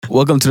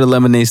Welcome to the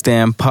Lemonade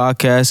Stand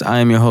podcast. I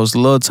am your host,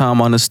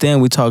 LilTime. On the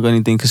stand, we talk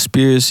anything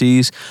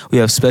conspiracies. We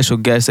have special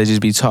guests that just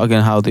be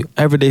talking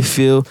however they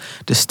feel.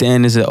 The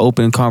stand is an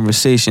open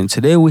conversation.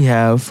 Today we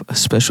have a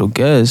special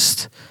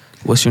guest.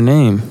 What's your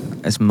name?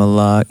 It's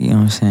Melak, you know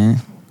what I'm saying?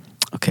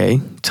 Okay,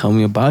 tell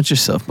me about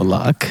yourself,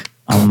 Melak.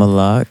 I'm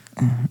Melak.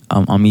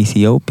 I'm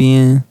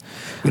Ethiopian.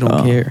 We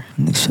don't care.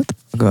 Shut the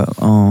fuck up.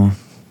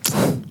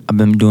 I've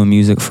been doing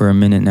music for a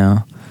minute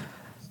now.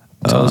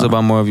 Tell us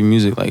about more of your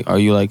music. Like, are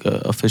you like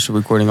an official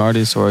recording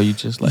artist, or are you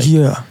just like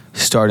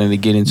starting to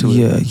get into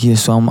it? Yeah.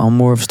 So I'm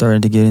more of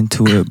starting to get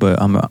into it, but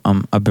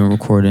I've been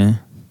recording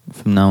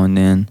from now and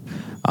then.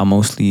 I'm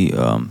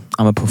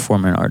a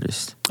performing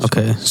artist.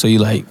 Okay, so you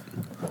like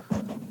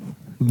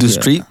do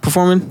street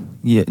performing?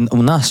 Yeah,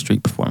 well, not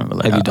street performing, but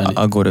like have you done it?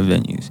 I'll go to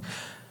venues.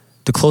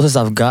 The closest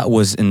I've got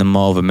was in the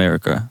Mall of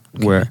America,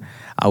 where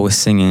I was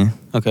singing.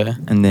 Okay,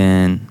 and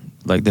then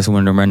like this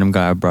one random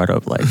guy I brought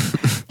up, like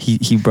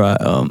he brought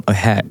a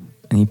hat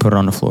and he put it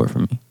on the floor for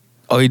me.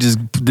 Oh, he just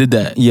did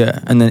that? Yeah,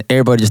 and then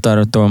everybody just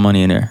started throwing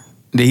money in there.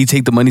 Did he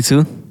take the money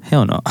too?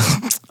 Hell no.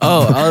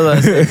 Oh,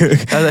 I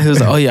thought he was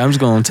like, oh yeah, I'm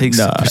just gonna take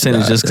some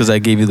percentage just because I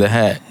gave you the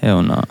hat.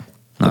 Hell no.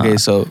 Okay,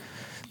 so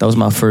that was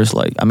my first,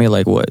 like, I made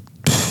like what,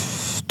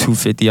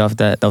 $250 off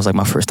that. That was like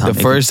my first time.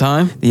 First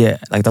time? Yeah,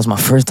 like that was my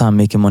first time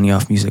making money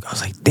off music. I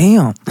was like,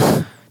 damn,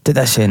 did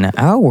that shit in an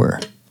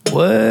hour.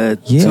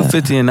 What? Yeah.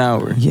 $250 an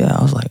hour. Yeah,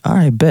 I was like, all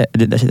right, bet. I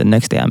did that shit the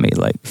next day. I made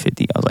like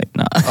 50. I was like,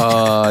 nah.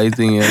 Oh, you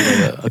think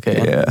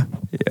okay?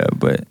 Yeah,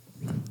 but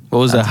what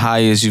was the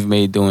highest you've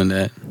made doing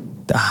that?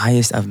 The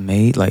highest I've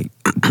made, like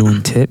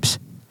doing tips,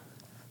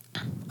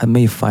 I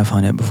made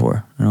 500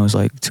 before, and it was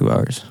like 2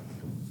 hours.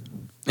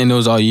 And it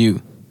was all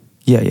you?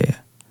 Yeah.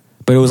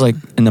 But it was like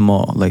in the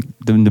mall, like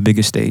the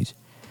biggest stage.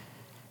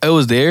 It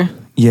was there?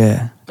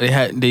 Yeah.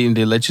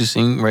 They let you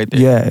sing right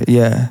there?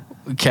 Yeah.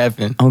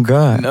 Capping? Oh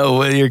God. No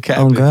way, you're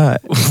capping. Oh God.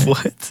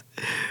 What?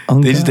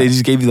 They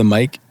just gave you the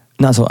mic?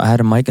 No, so I had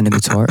a mic and a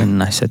guitar, and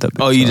then I set up.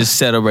 Oh, you just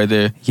set up right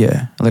there?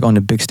 Yeah, like on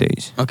the big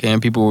stage. Okay,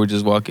 and people were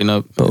just walking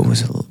up. But it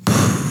was a little,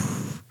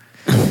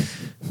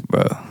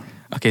 bro.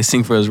 Okay,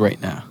 sing for us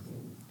right now.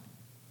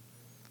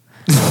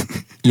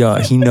 Yo,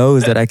 he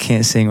knows that I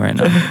can't sing right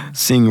now.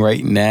 Sing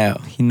right now.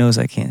 He knows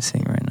I can't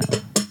sing right now.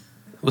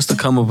 What's the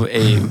come up with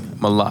a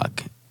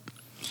Melak?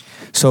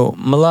 So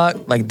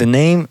Melak, like the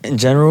name in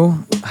general,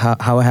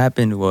 how it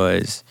happened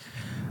was,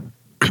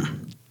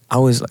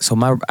 so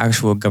my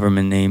actual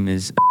government name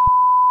is,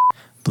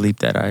 bleep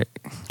that, alright?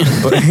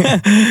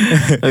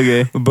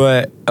 Okay.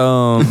 But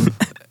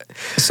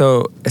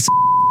so it's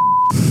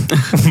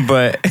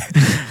but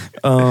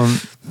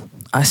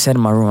I said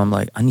in my room, I'm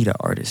like, I need an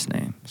artist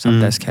name, something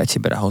that's catchy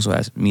but also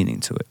has meaning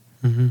to it.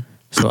 Mm-hmm.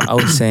 So I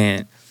was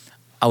saying,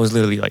 I was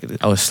literally like,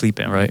 I was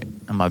sleeping right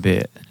in my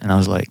bed, and I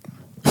was like,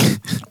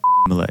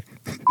 Melak.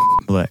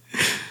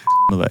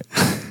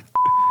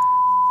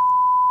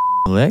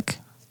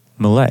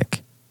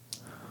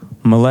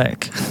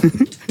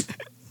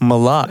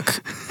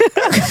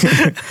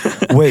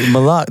 Wait,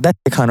 Melak, that's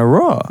kind of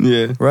raw.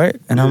 Yeah. Right?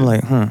 And I'm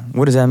like,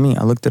 what does that mean?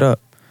 I looked it up.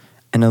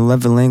 In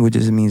 11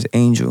 languages, it means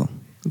angel.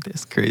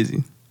 That's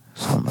crazy.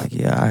 So I'm like,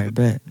 yeah, all right,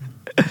 bet.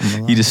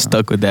 Melak, you just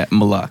stuck with that,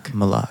 Melak.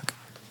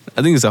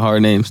 I think it's a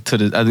hard name.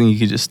 I think you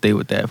could just stay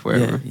with that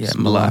forever. Yeah,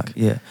 Melak.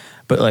 Yeah.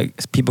 But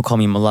like, people call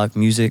me Melak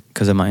Music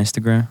because of my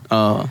Instagram.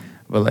 Oh.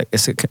 But like,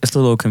 it's a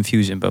little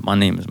confusion, but my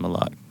name is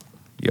Melak.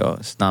 Yo,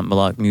 it's not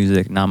Melak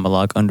Music, not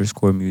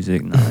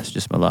Melak_music. No, it's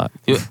just Melak.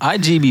 Your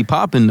IG be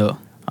popping though.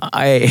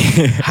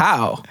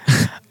 How?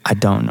 I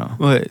don't know.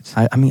 What?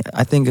 I mean,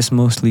 I think it's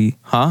mostly...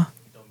 Huh?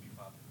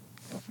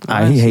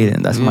 He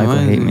hating. That's Michael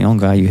hating me. Oh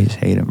God, you just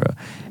hating, bro.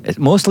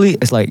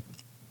 It's like...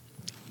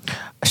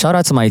 Shout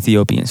out to my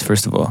Ethiopians,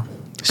 first of all.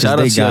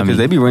 Shout out to you, because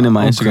they be running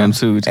my Instagram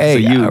too. Hey,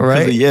 you,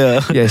 right? Yeah,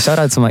 shout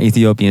out to my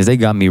Ethiopians. They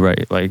got me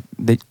right. Like,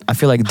 I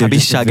feel like they're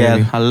just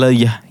Shagel, I love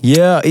ya.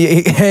 Yeah.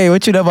 Hey,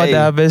 what you know about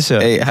that,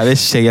 Habesha? Hey,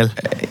 Habish Shagel.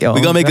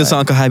 We gonna make a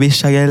song called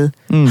Habish Shagel.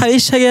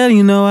 Habish Shagel,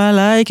 you know I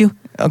like you.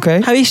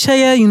 Okay. Habish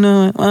Shagel, you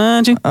know I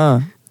want you.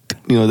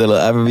 You know that little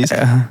Afrobeat.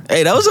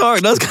 Hey, that was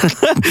hard. That was kind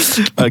of...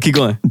 All right, keep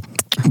going.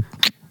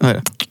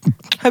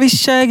 Habish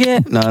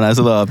Shagel. No, it's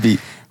a little upbeat.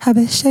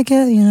 Habish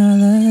Shagel, you know I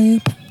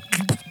like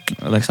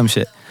you. Like some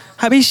shit.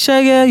 Habish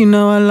Shagel, you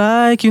know I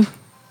like you.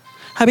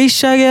 Habish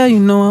Shagel, you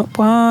know I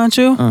want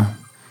you.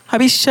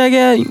 Habish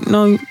Shagel, you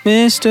know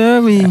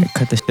mystery.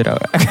 Cut this shit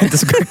out.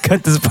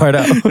 Cut this part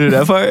out.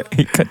 That part?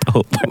 He cut the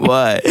whole part.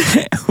 Why?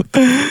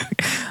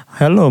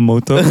 Hello,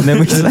 Moto. And then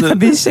we just like,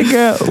 Habish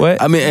Shagel.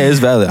 What? I mean, it's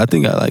valid. I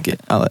think I like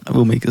it.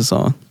 We'll make a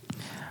song.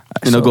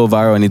 And it'll go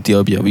viral in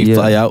Ethiopia. We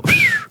fly out,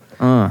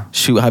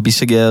 shoot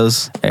Habish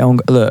Shagels. Hey,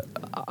 look,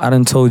 I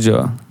done told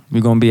y'all, we're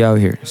gonna be out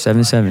here,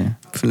 7/7.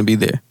 Finna be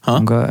there. Huh?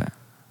 Oh God.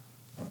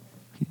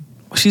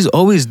 She's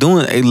always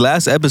doing.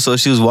 Last episode,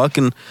 she was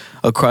walking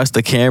across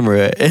the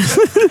camera.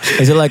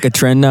 Is it like a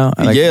trend now?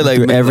 Like, yeah, like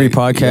every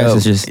podcast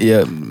is just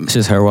it's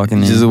just her walking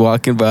in. Just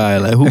walking by.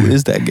 Like, who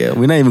is that girl?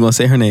 We're not even gonna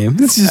say her name.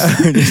 It's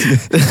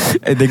just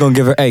They're gonna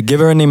give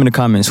her a name in the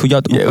comments. Who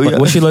y'all?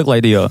 What she look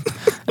like to y'all?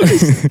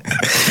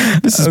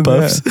 This is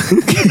Puffs.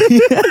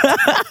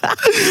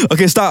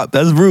 Okay, stop.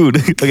 That's rude.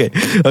 Okay,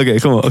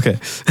 come on. Okay.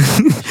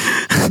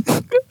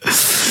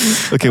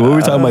 Okay, what were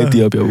we talking about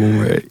Ethiopia when we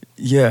were at?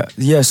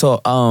 Yeah.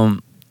 So,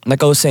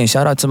 like I was saying,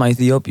 shout out to my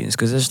Ethiopians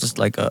because it's just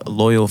like a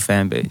loyal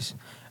fan base.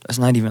 It's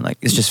not even like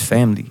it's just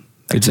family.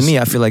 Like, to me,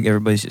 I feel like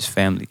everybody's just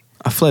family.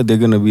 I feel like they're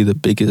gonna be the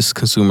biggest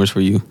consumers for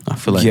you. I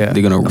feel like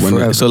they're gonna run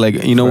forever, it. So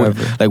like you know when,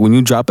 like when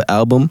you drop an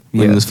album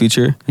in this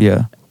feature,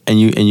 and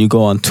you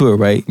go on tour,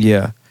 right?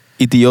 Yeah.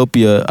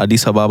 Ethiopia,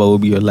 Addis Ababa will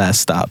be your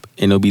last stop,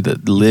 and it'll be the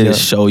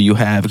latest show you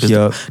have because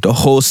the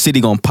whole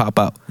city gonna pop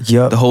out.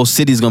 The whole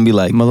city's gonna be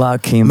like,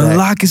 Melak came back.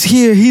 Melak is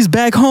here. He's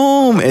back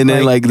home, and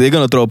then like they're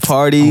gonna throw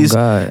parties,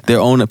 their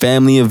own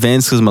family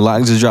events because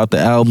Melak just dropped the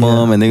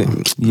album, and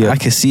I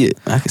can see it.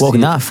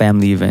 Not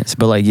family events,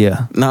 but like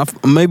not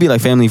maybe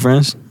like family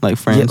friends, like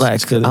friends. Yeah,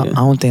 like I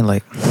don't think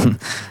like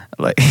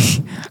like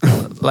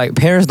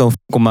parents don't fuck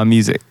with my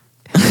music.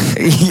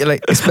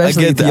 Like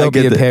especially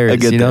Ethiopia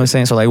parents, you know what I'm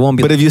saying? So like, won't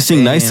be. But if you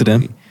sing nice to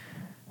them,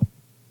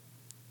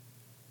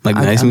 like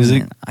nice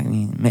music, I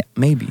mean,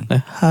 maybe.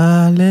 Like,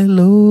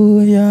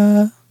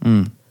 hallelujah.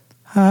 You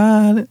know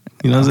what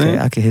I'm saying?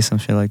 I could hit some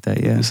shit like that.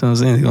 Yeah, you know what I'm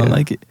saying? You don't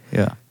like it?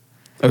 Yeah.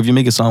 Or if you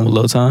make a song with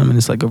LilTime and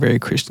it's like a very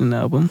Christian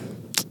album,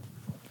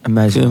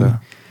 imagine, bro.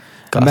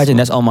 Imagine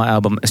that's on my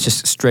album. It's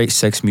just straight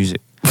sex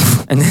music.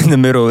 And in the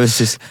middle, it's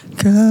just,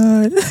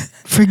 God,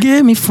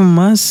 forgive me for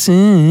my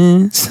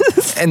sins.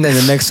 And then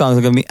the next song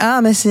is going to be,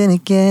 I'm a sin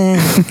again.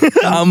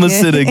 I'm a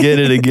sin again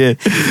and again.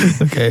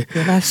 Okay.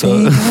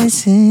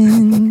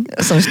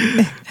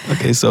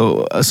 Okay,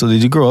 so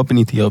did you grow up in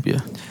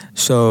Ethiopia?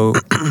 So,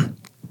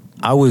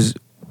 I was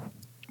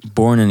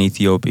born in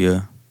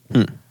Ethiopia.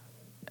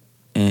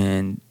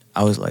 And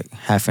I was like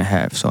half and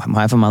half. So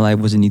half of my life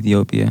was in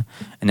Ethiopia,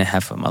 and then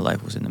half of my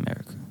life was in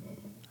America.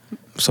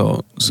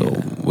 So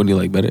what do you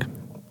like better?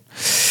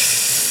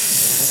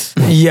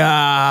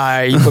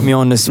 Yeah, you put me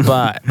on the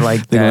spot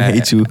like They're that. gonna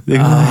hate you. They're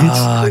gonna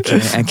hate you.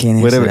 I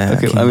can't answer whatever.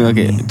 that.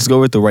 Okay, just go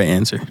with the right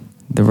answer.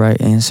 The right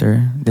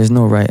answer? There's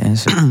no right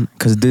answer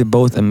because they're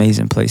both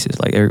amazing places.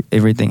 Like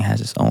everything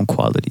has its own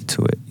quality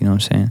to it. You know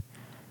what I'm saying?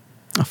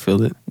 I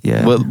feel it.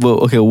 Yeah.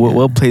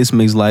 What place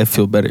makes life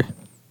feel better?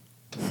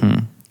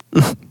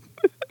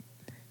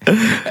 I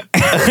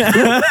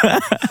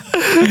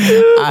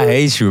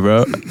hate you,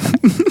 bro.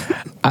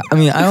 I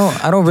mean,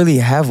 I don't really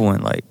have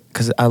one, like,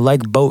 cause I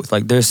like both.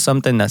 Like, there's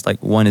something that's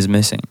like one is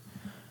missing.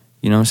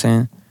 You know what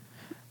I'm saying?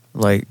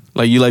 Like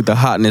you like the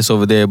hotness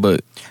over there,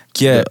 but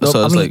yeah.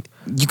 So it's like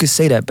you could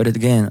say that, but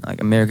again,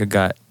 like America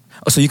got.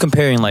 Oh, so you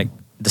comparing like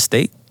the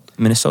state,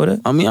 Minnesota?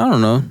 I mean, I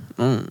don't know.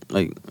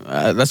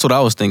 That's what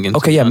I was thinking.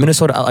 Okay, yeah,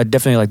 Minnesota. I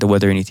definitely like the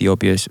weather in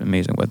Ethiopia. It's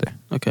amazing weather.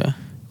 Okay.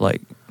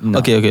 Like. No.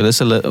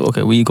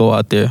 Okay. We go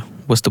out there.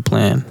 What's the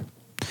plan?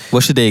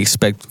 What should they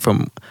expect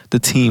from the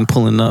team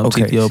pulling up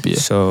to Ethiopia?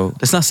 So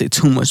let's not say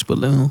too much, but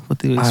what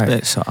do you expect?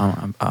 Right, so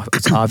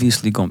it's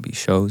obviously gonna be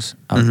shows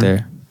out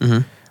there.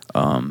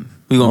 Mm-hmm.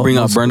 We gonna bring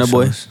out Burna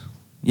Boy.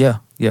 Yeah,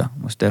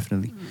 most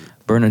definitely.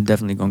 Burna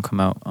definitely gonna come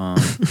out.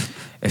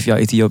 If y'all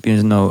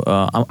Ethiopians know,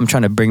 I'm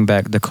trying to bring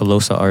back the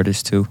Colossa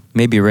artist too.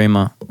 Maybe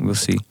Rema. We'll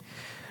see.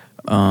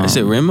 Is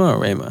it Rema or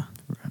Rema?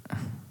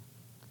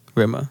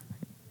 Rema.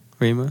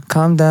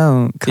 Calm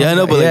down. I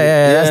know, but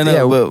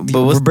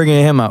but we're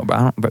bringing him out.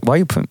 But why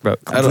you putting, bro?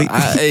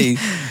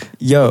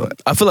 Yo,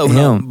 I feel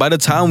like by the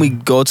time we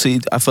go to,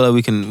 I feel like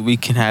we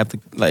can have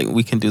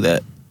we can do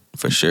that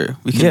for sure.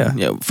 We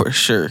can, for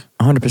sure,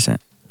 100%.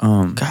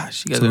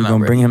 Gosh, you guys so we're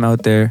gonna bring him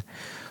out there.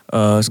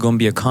 It's gonna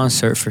be a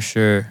concert for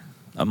sure.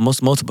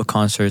 Multiple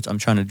concerts. I'm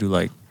trying to do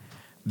like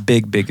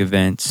big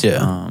events.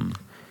 Yeah.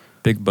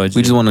 Big budget.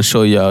 We just want to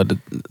show y'all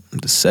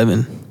the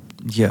 7.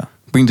 Yeah.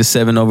 Bring the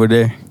 7 over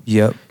there.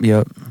 Yep.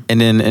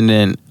 And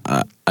then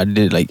I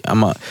did I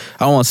don't want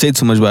to say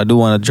too much, but I do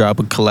want to drop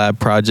a collab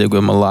project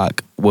with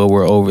Melak while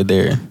we're over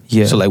there.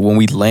 Yeah. So like when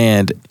we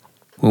land,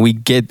 when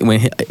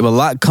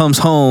Melak comes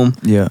home,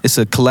 it's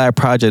a collab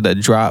project that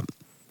dropped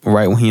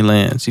right when he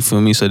lands. You feel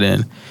me? So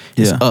then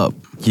it's up.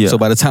 Yeah. So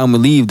by the time we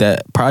leave,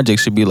 that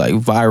project should be like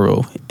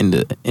viral in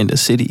the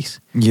cities.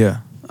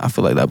 Yeah. I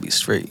feel like that'd be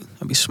straight.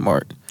 That'd be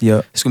smart.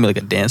 Yeah. It's gonna be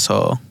like a dance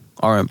hall.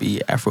 R&B,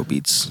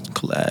 Afrobeats,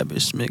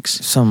 collab-ish mix.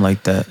 Something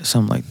like that.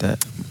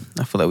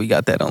 I feel like we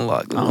got that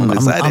unlocked. I'm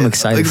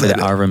excited for the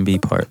R&B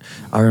part.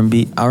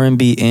 R&B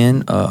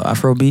and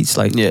Afrobeats.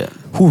 Like,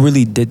 who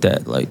really did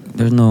that? Like,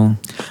 there's no...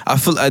 I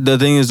feel like the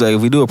thing is, like,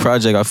 if we do a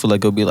project, I feel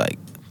like it'll be like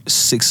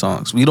 6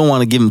 songs. We don't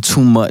want to give them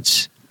too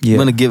much. Yeah. We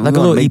want to give like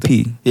a little EP.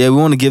 We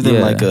want to give them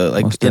like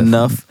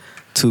enough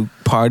to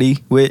party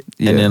with,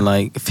 and then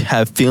like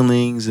have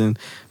feelings and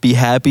be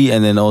happy,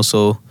 and then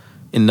also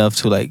enough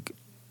to like...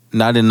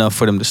 Not enough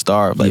for them to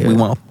starve. Like we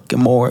want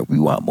more. We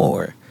want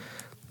more.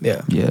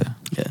 Yeah.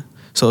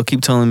 So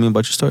keep telling me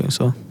about your story.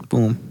 So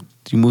boom,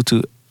 you moved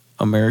to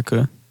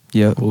America.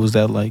 Yeah. What was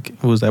that like?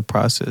 What was that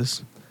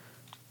process?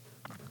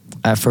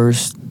 At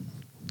first,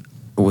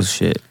 it was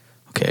shit.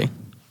 Okay.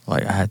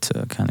 Like I had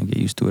to kind of get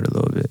used to it a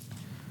little bit.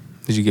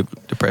 Did you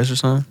get depressed or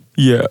something?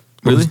 Yeah.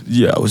 Really?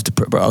 I was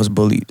depressed, bro. I was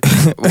bullied.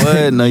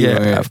 What? No, you yeah,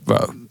 weren't.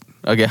 bro.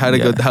 Okay,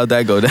 how'd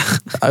that go down?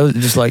 I was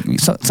just like,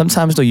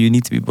 sometimes though you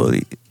need to be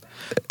bullied.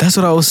 That's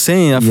what I was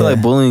saying. I feel Yeah.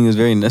 like bullying is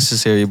very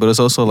necessary, but it's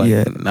also like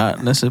Yeah.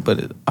 not necessary.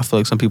 But I feel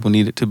like some people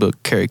need it to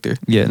build character.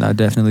 Yeah, and I've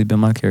definitely been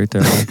my character.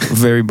 I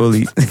was very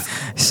bullied.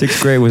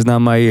 6th grade was not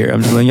my year.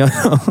 I'm just letting y'all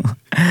know.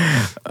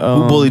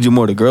 Who bullied you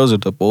more, the girls or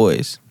the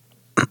boys?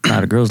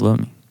 Nah, the girls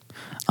love me.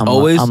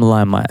 Always? I'm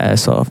lying my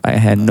ass off. I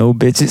had no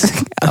bitches.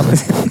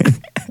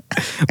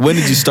 When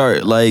did you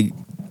start like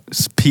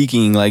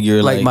peaking? Like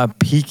you're like my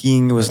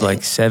peaking was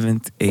like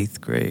 7th,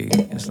 8th grade.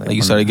 It's like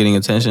you started getting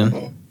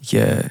attention.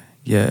 Yeah.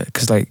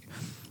 Cause like,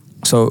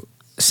 so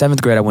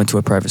 7th grade I went to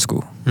a private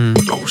school.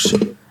 Oh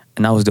shit!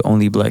 And I was the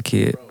only black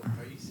kid.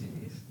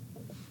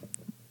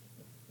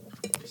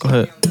 Go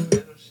ahead.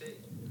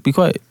 Be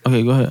quiet.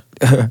 Okay, go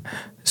ahead.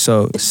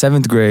 So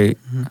 7th grade,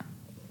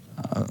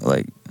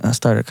 like I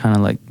started kind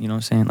of like, you know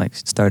what I'm saying? Like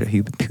started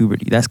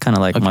puberty. That's kind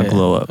of like my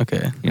glow up.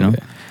 Okay. You know?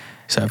 Okay.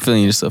 Start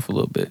feeling yourself a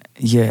little bit.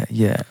 Yeah.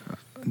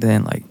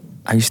 Then like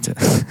I used to,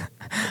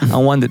 I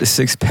wanted a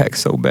 6-pack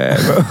so bad,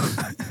 bro.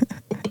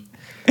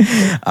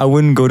 I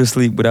wouldn't go to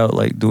sleep without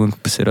like doing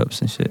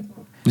sit-ups and shit.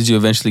 Did you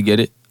eventually get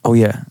it? Oh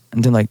yeah.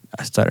 And then like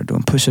I started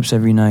doing push-ups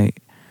every night.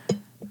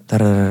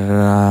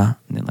 And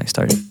then like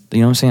started,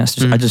 you know what I'm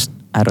saying? I just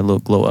had a little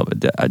glow up.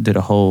 I did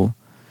a whole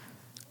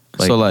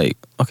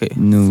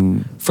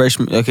new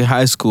freshman. Okay,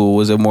 high school,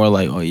 was it more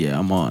like, oh yeah,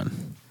 I'm on?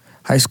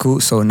 high school.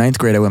 So 9th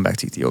grade I went back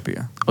to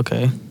Ethiopia.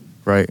 Okay.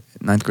 Right.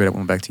 9th grade I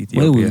went back to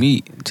Ethiopia. When did we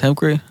meet? 10th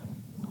grade?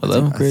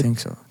 11th grade? I think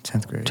so.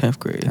 10th grade. 10th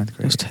grade. 10th grade.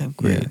 It was 10th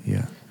grade.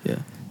 Yeah. Yeah.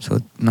 So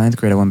 9th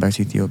grade I went back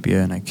to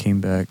Ethiopia and I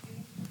came back.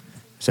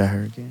 Is that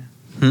her again?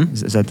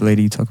 Is that the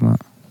lady you talking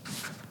about?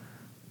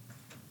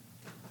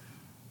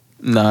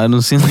 Nah, I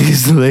don't seem like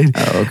it's the lady.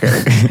 Oh,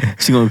 okay.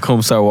 She gonna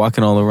come start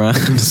walking all around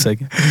in a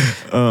second.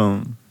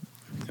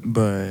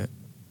 But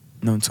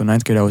no, so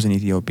 9th grade I was in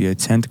Ethiopia.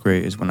 10th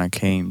grade is when I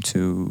came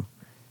to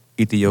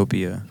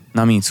Ethiopia.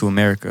 To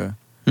America.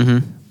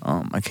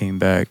 I came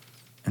back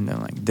and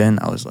then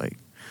I was like,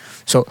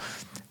 so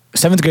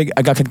 7th grade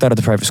I got kicked out of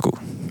the private school.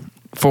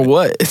 For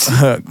what?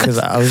 Because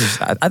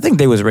I think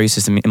they was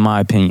racist in my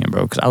opinion,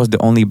 bro. Because I was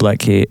the only black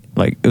kid.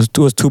 Like it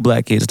was 2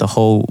 black kids the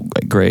whole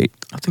like grade.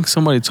 I think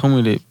somebody told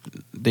me that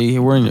they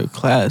were in your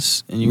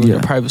class and you were in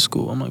a private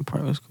school. I'm like,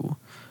 private school?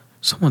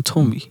 Someone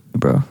told me.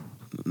 Bro.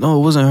 No,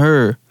 it wasn't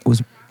her. It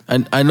was.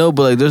 I know,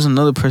 but like there's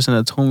another person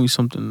that told me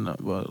something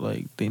about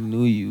like they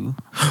knew you.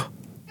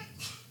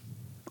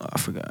 Oh, I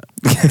forgot.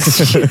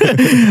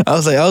 I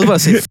was about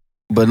to say,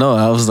 but no,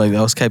 I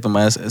was keeping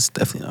my ass. It's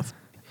definitely not.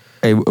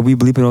 Hey, are we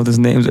bleeping all these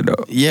names or no?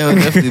 Yeah, we're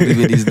definitely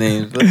bleeping these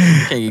names. But you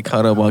can't get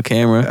caught up on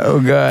camera. Oh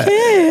God.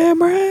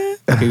 Camera.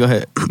 Okay, go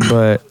ahead.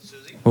 But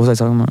what was I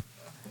talking about?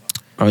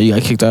 Oh, you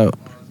got kicked out.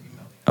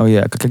 Oh yeah,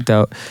 I got kicked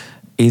out.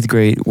 8th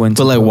grade went.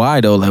 But like, why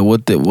though? Like,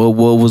 what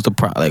was the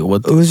like?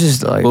 What? It was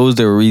just like. What was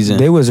the reason?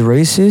 They was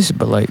racist,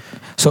 but like,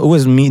 so it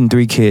was me and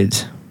 3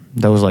 kids.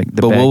 That was like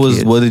the. But bad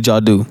kids. what did y'all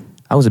do?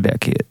 I was a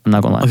bad kid. I'm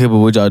not gonna lie. Okay, but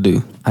what y'all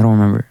do? I don't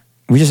remember.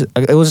 It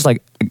was just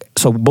like,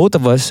 so both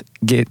of us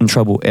get in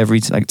trouble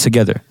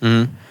together.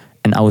 Mm-hmm.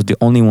 And I was the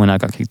only one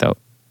that got kicked out.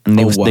 And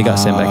they got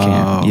sent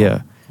back in.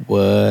 Yeah.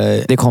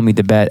 What? They called me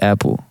the bad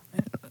apple.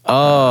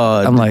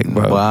 Oh. I'm like,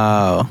 bro.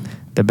 Wow.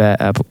 The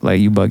bad apple. Like,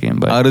 you bugging.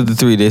 But out of the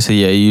 3, they said,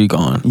 yeah, you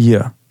gone.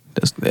 Yeah.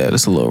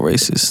 That's a little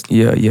racist.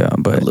 Yeah.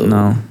 But no. You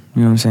know what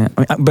I'm saying?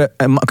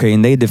 Okay,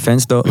 in their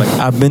defense though, like,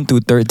 I've been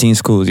through 13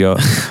 schools, y'all.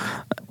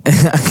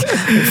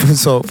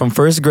 So from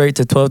 1st grade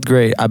to 12th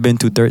grade, I've been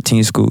through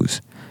 13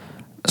 schools.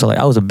 So like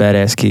I was a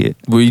badass kid.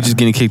 Were you just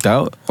getting kicked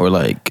out or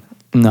like?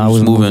 No, I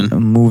was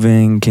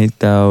moving,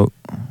 kicked out,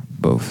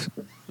 both.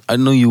 I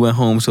know you went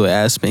home to an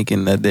ass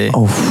spanking that day.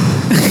 Oh,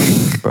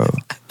 bro.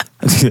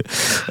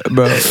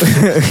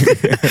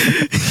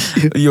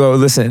 Yo,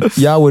 listen,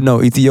 y'all would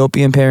know.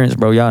 Ethiopian parents,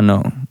 bro, y'all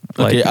know.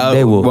 Like, okay,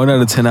 they will. 1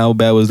 out of 10, how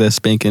bad was that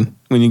spanking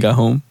when you got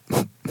home?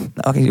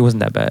 Okay, it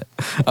wasn't that bad.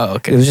 Oh,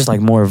 okay. It was just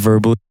like more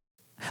verbal.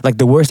 Like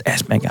the worst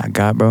ass spanking I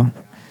got, bro.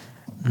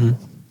 Mm-hmm.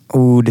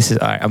 Ooh, this is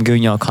all right. I'm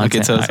giving y'all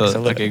content. Okay, tell.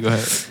 So Okay, go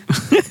ahead.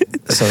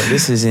 So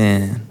this is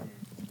in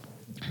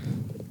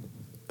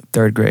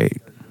 3rd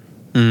grade,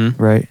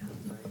 right?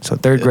 So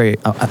 3rd grade,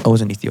 I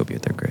was in Ethiopia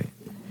 3rd grade.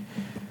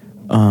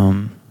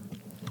 I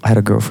had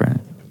a girlfriend.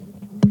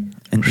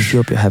 In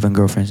Ethiopia, having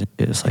girlfriends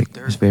is like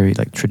it's very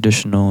like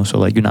traditional. So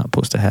like you're not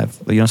supposed to have,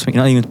 like, you know what I'm saying?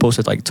 You're not even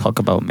supposed to like talk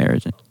about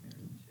marriage.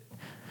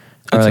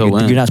 Or like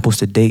when? You're not supposed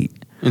to date.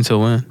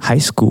 Until when? High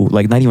school,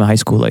 like not even high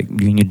school. Like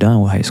when you're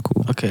done with high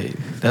school. Okay,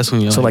 that's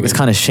when you're. So like it's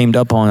kind of shamed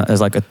up on as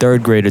like a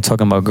 3rd grader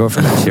talking about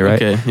girlfriend and shit, right?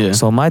 Okay, yeah.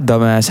 So my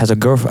dumbass has a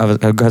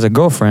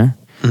girlfriend.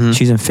 Mm-hmm.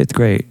 She's in 5th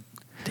grade.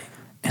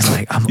 And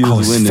like I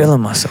was winning.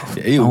 feeling myself.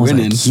 Yeah, you I were was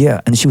winning. like,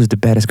 yeah, and she was the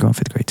baddest girl in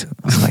 5th grade too.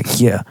 I was like,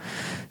 yeah.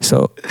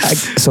 So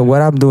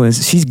what I'm doing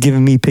is she's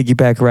giving me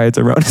piggyback rides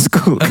around the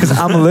school because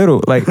I'm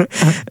little. Like,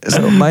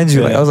 so mind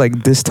you, like I was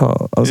like this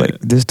tall. I was like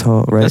this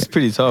tall, right? That's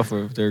pretty tall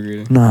for a third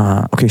grader.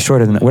 Nah, okay,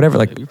 shorter than that. Whatever.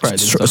 Like, You probably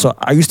did so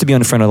I used to be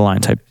on the front of the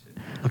line type,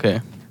 Okay.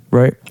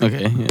 right?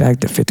 Okay. Yeah. Back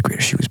to fifth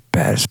grade, she was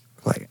bad as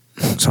like.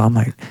 So I'm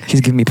like,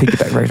 she's giving me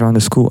piggyback rides around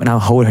the school, and I'll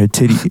hold her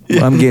titty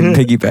while I'm getting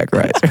piggyback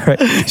rides. Right?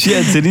 She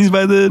had titties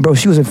by then? Bro,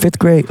 she was in fifth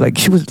grade. Like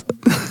she was,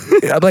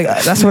 I'm like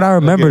that's what I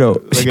remember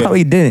though. She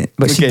probably didn't,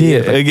 but she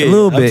did like, a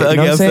little bit. You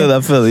know what I'm saying?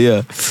 I feel it.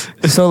 Yeah.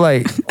 So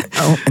like,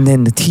 and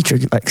then the teacher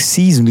like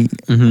sees me,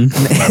 and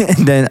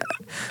then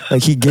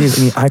like he gives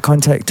me eye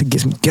contact to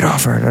get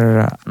off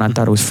her, and I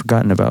thought it was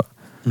forgotten about.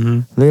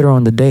 Later on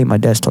in the day, my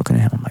dad's talking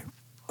to him. I'm like,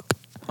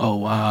 oh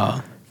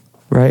wow.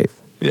 right?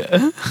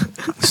 Yeah.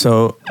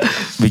 So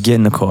we get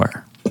in the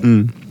car,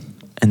 and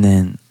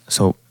then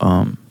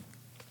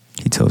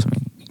he tells me,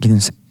 "You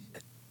didn't say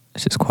it.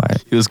 It's just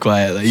quiet." He was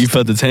quiet. Like you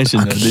felt the tension.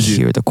 I Though, could did you?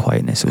 hear the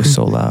quietness. It was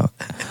so loud.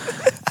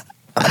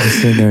 I was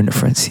sitting there in the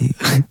front seat.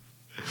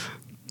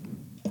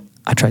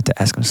 I tried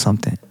to ask him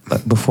something,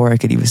 but before I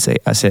could even say,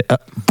 I said,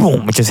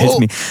 "Boom!" It just hits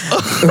me,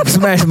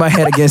 smashed my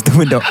head against the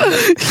window.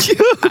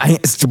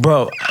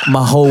 Bro,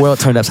 my whole world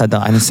turned upside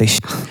down. I didn't say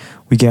shit.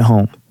 We get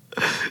home.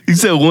 You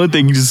said one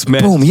thing, you just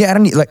smashed. Boom! Yeah, I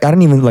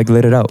didn't even like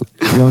let it out.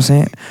 You know what I'm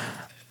saying?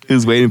 He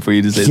was waiting for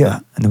you to say Yeah,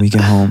 that. and then we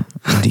get home,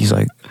 and he's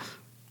like,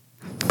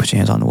 "Put your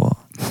hands on the wall."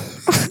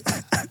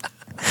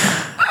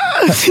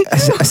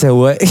 I said,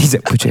 "What?" He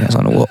said, "Put your hands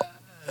on the wall."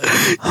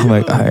 I'm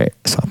like, "All right."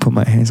 So I put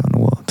my hands on the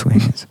wall, 2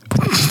 hands.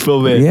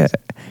 Bro, man. Yeah.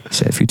 He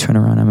said, "If you turn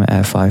around, I'm gonna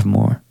add 5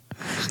 more."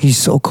 He's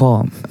so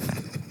calm.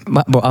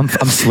 Bro, I'm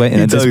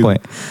sweating at this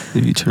point.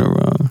 If you turn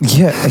around.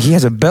 Yeah, like he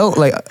has a belt.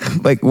 Like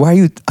why are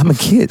you? I'm a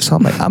kid, so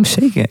I'm like, I'm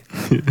shaking.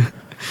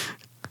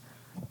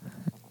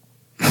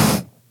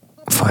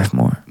 5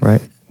 more,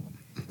 right?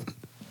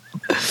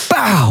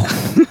 Bow.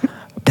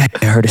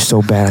 That hurt us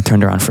so bad. I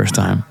turned around first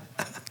time.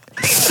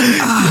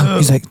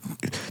 He's like,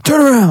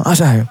 turn around. I was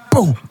like,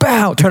 boom,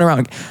 bow, turn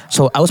around.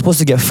 So I was supposed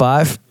to get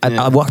 5.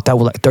 I walked out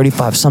with like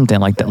 35,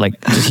 something like that. Like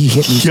he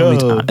hit me so many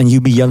times, and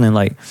you be yelling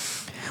like,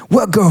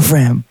 "What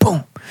girlfriend?"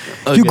 Boom.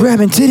 Okay. You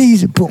grabbing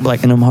titties? Boom.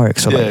 Like in Amharic.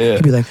 So like,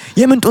 he'd be like,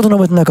 "Yemen todo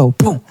na go."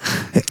 Boom.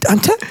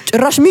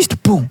 Rush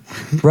mist. Boom.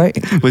 Right?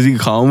 Was he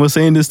calm with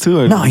saying this too?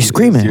 Or no, he's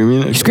screaming.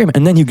 Okay. He's screaming.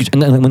 And then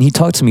when he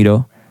talked to me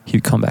though,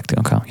 he'd come back to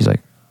calm. He's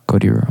like, "Go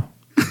to your room."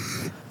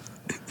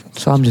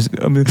 So I'm you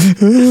know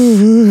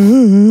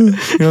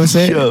what I'm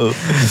saying? Yo.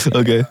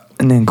 Okay.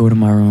 And then go to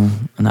my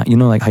room. And you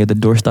know like how the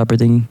door stopper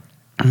thingy?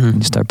 And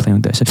you start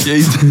playing with that shit.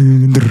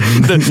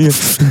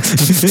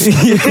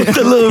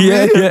 The little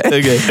bit. Yeah.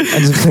 Okay. I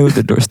just play with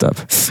the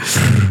doorstop.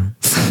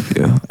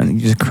 Yeah. And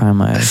you just crying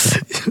my ass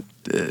out.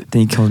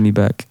 Then he calls me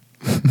back.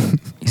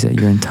 He said,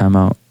 "You're in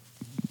timeout.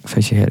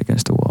 Face your head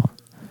against the wall."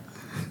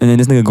 And then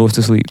this nigga goes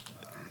to sleep.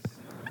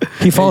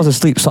 He falls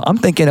asleep. So I'm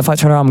thinking if I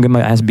turn around, I'm gonna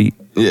get my ass beat.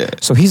 Yeah.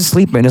 So he's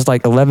sleeping. It's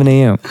like 11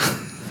 a.m.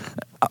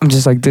 I'm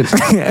just like this.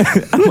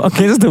 I'm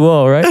against the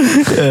wall, right?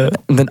 Yeah.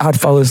 And then I'd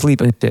fall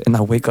asleep and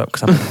I wake up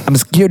because I'm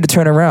scared to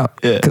turn around.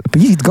 Yeah.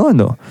 But he's gone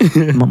though.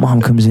 My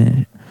mom comes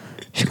in.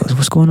 She goes,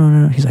 "What's going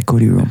on?" He's like, "Go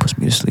to your room, puts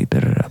me to sleep."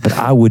 But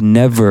I would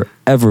never,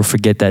 ever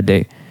forget that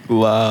day.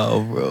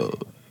 Wow, bro.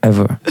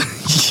 Ever.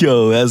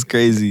 Yo, that's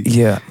crazy.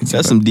 Yeah.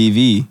 That's some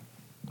DV.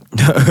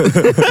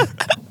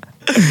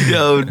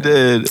 Yo,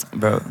 dude.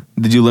 Bro.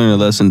 Did you learn a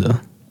lesson though?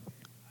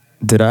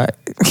 Did I?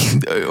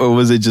 Or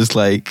was it just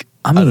like,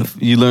 I mean,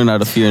 you learn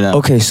out of fear now?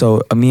 Okay,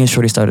 so me and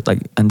Shorty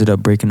ended up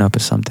breaking up or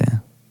something.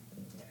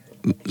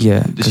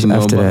 Yeah, because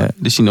after that.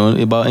 Did she know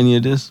about any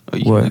of this? Or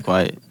you kept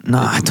quiet?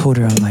 Nah, I told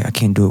her, I'm like, "I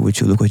can't do it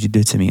with you. Look what you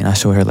did to me." And I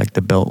showed her like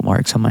the belt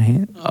marks on my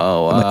hand.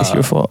 Oh, wow. I'm like, "It's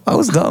your fault." I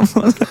was dumb.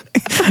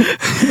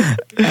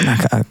 And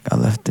I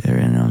left there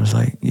and I was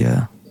like,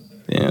 yeah.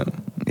 Damn.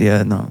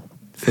 Yeah, no.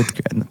 5th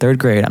grade, 3rd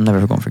grade, I'm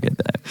never gonna forget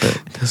that.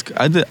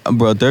 But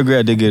bro, 3rd grade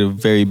I did get a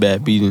very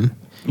bad beating.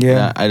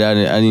 Yeah. I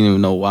didn't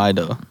even know why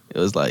though. It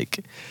was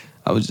like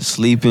I was just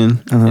sleeping,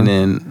 and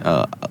then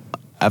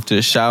after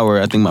the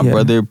shower, I think my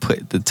brother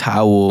put the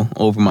towel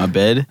over my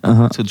bed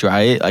to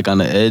dry it, like on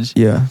the edge.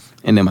 Yeah.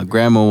 And then my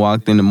grandma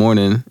walked in the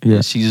morning. Yeah.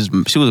 And she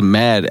was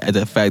mad at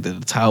the fact that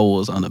the towel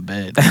was on the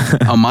bed,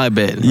 on my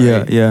bed.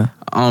 Right? Yeah.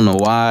 I don't know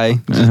why.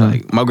 Just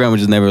like my grandma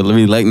just never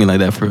really liked me like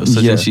that for real. So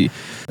then she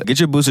get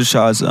your booster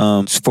shots.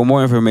 For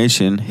more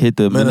information, hit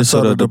the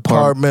Minnesota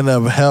Department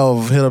of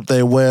Health. Hit up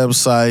their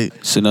website.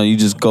 So now you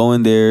just go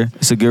in there.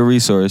 It's a good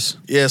resource.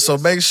 Yeah, so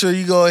make sure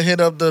you go and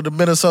hit up the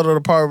Minnesota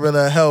Department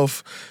of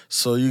Health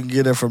so you can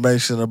get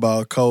information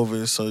about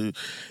COVID. So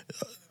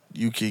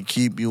you can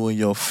keep you and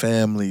your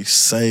family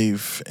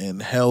safe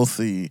and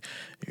healthy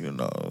You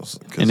know,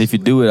 and if you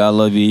do it, I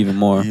love you even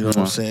more. You know what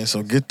I'm saying?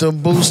 So get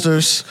them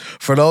boosters.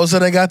 For those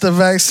that ain't got the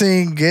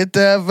vaccine, get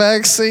that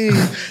vaccine.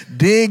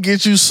 Then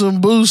get you some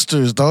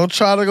boosters. Don't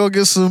try to go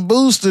get some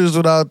boosters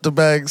without the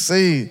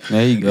vaccine.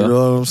 There you go. You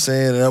know what I'm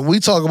saying? And we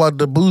talk about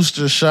the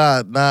booster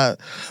shot, not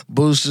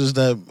boosters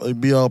that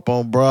be up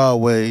on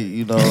Broadway,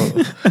 you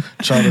know,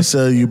 trying to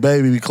sell you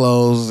baby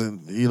clothes.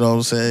 And you know what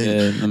I'm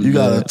saying? Yeah, you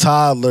got a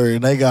toddler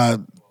and they got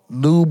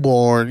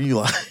newborn.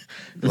 You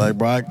like,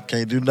 bro, I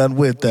can't do nothing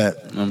with that.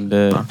 I'm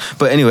dead.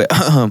 But anyway,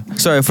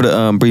 sorry for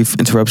the brief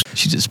interruption.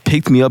 She just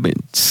picked me up and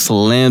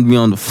slammed me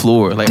on the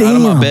floor, like out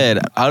of my bed.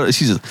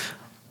 She just,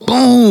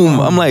 boom.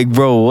 I'm like,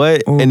 bro,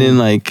 what? Ooh. And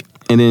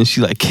then she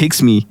like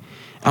kicks me.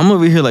 I'm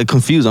over here like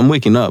confused. I'm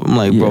waking up. I'm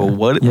like, bro,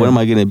 what am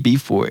I gonna be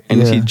for?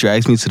 And then she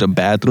drags me to the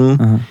bathroom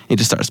and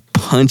just starts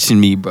punching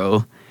me,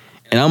 bro.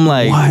 And I'm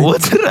like,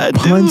 what did I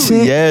do?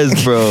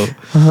 Yes, bro.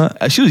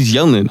 She was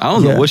yelling. I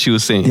don't know what she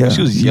was saying.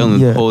 She was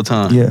yelling the whole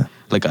time. Yeah.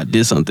 Like I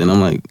did something. I'm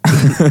like,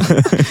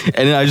 and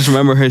then I just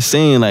remember her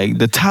saying like,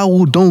 the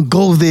towel don't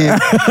go there.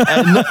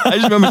 I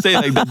just remember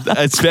saying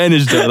like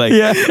Spanish though, like,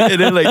 and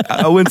then like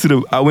I went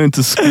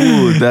to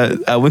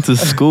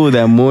school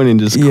that morning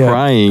just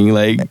crying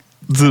like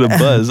to the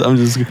bus. I'm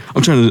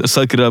trying to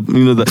suck it up,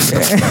 you know.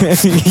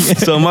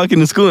 So I'm walking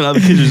to school and other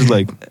kids are just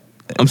like,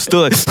 I'm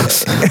still like,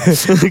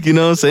 you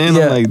know what I'm saying?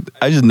 I'm like,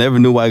 I just never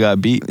knew why I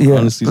got beat.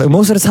 Honestly, like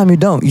most of the time you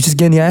don't. You just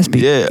getting your ass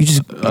beat. Yeah, you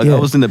just. I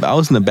was in the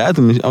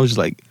bathroom. And I was just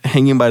like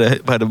hanging by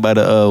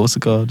the what's it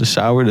called? The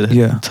shower,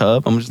 the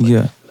tub. I'm just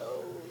like,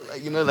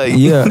 like, you know, like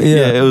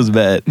it was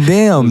bad.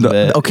 Damn. Was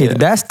bad. Okay,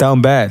 that's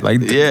down bad.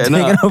 Like I'm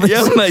like, how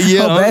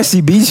bad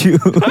she beat you?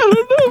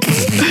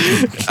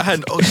 I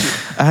don't know.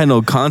 I had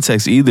no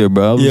context either,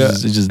 bro.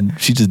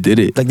 She just did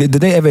it. Like, did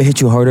they ever hit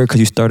you harder because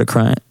you started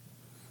crying?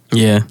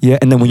 Yeah. Yeah,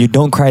 and then when you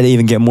don't cry, they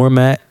even get more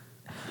mad.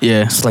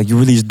 Yeah. It's like you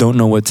really just don't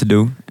know what to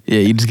do. Yeah,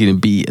 you just getting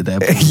beat at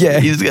that point. Yeah.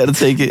 You just gotta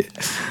take it.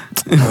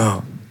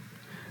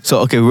 So,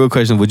 okay, real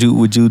question.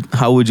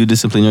 How would you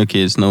discipline your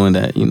kids knowing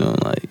that, you know,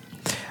 like...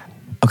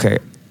 Okay.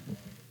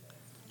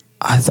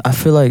 I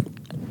feel like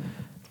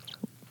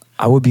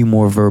I would be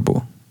more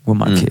verbal with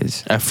my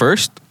kids. At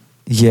first?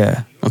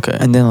 Yeah. Okay.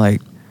 And then,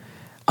 like,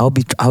 I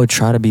would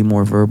try to be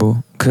more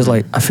verbal. Because,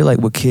 like, I feel like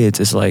with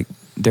kids, it's like,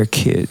 they're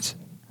kids.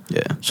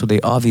 Yeah. So they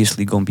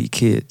obviously gonna be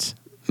kids.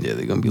 Yeah,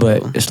 they're gonna be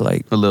it's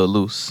like a little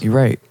loose. You're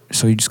right.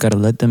 So you just gotta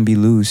let them be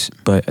loose,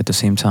 but at the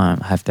same time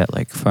have that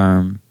like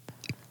firm,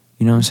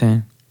 you know what I'm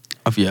saying?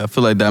 Yeah, I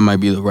feel like that might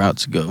be the route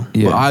to go.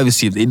 Yeah. But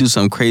obviously if they do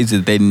something crazy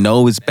that they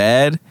know is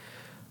bad,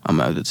 I'm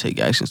gonna have to take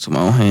actions to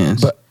my own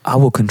hands. But I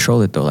will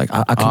control it though. Like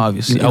I can,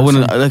 obviously. You know I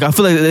wouldn't like I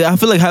feel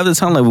like half the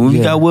time like when we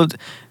got whooped,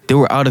 they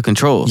were out of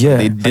control. Yeah.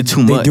 They did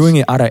too much. They're doing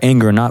it out of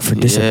anger, not for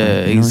discipline.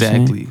 Yeah, you know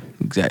exactly.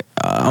 Exactly.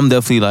 I'm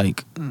definitely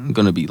like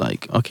gonna be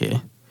like,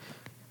 okay.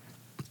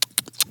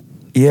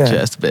 Yeah.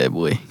 Just bad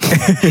boy.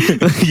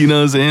 You know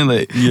what I'm saying?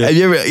 Like, have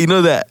you ever, you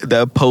know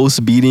that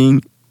post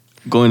beating,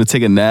 going to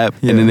take a nap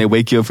and then they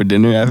wake you up for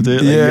dinner after?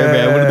 Like, you ever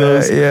had one of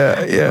those?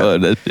 Yeah. Oh,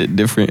 that's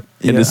different.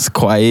 And it's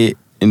quiet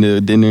in the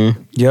dinner.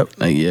 Yep.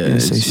 Like, You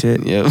say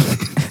shit. Yep.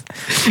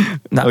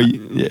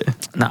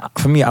 Nah,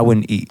 for me, I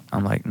wouldn't eat.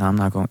 I'm like, nah, I'm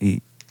not gonna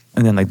eat.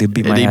 And then like they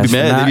beat my ass.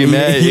 They be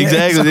mad.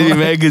 Exactly. They be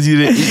mad because you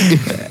didn't eat.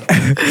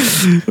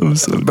 I'm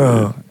so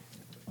bro.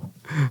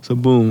 So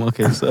boom.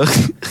 Okay. So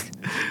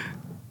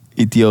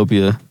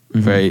Ethiopia,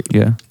 right?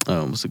 Yeah.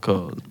 What's it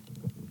called?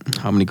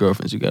 How many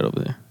girlfriends you got over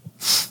there?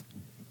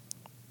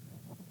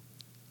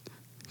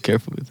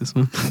 Careful with this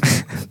one.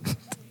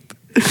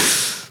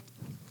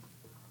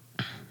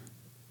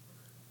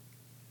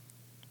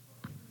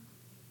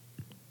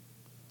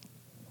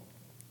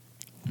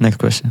 Next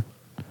question.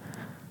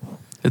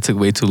 It took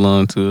way too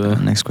long to.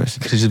 Next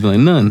question. Could you just be like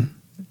none?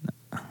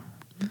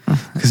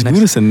 Because if you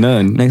would have said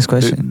none. Next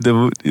question. They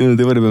would have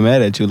been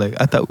mad at you. Like,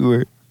 I thought we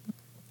were.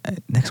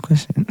 Next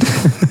question.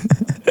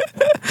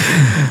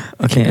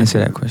 I can't answer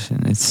that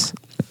question. It's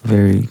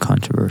very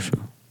controversial.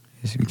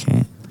 Yes, we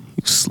can't.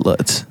 You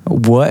slut.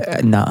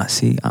 What? Nah,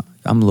 see,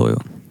 I'm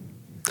loyal.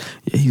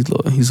 Yeah, he's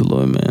loyal. He's a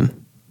loyal man.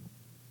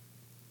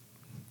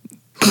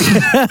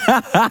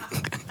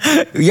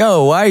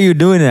 Yo, why are you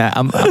doing that?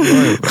 I'm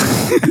loyal.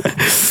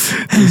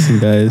 Listen,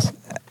 guys.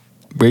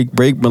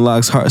 Break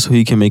Melak's heart so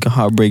he can make a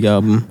heartbreak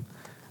album.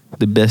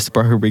 The best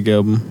heartbreak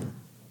album.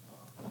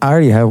 I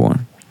already have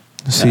one.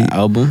 See,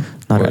 album?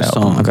 Not or an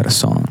album. I got a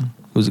song.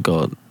 What's it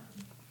called?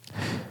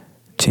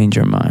 Change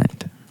Your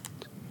Mind.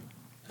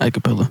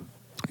 Acapella.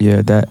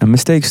 Yeah, that. And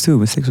Mistakes too.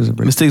 Mistakes was a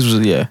break. Mistakes was,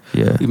 yeah.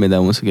 We made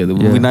that one together.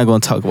 Yeah. We're not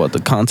going to talk about the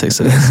context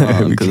of that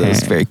song because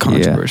it's very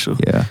controversial.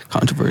 Yeah.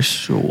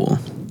 Controversial.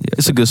 Yeah,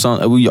 it's a good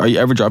song. Are you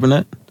ever dropping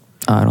that?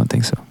 I don't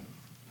think so.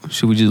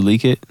 Should we just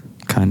leak it?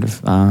 Kind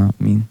of. I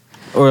mean.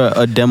 Or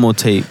a demo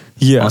tape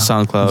on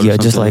SoundCloud. Yeah,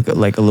 just like a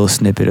little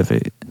snippet of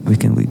it. We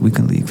can leak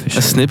for sure.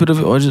 A snippet of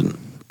it or just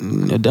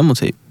a demo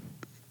tape?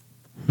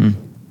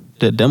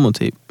 The demo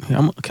tape.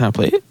 Can I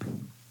play it?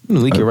 You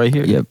can leak it right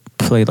here. Yeah,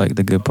 play like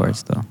the good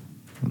parts though.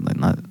 Like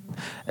not.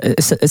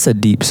 It's a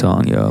deep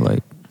song, yo.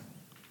 Like,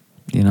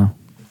 you know.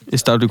 It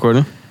stopped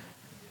recording?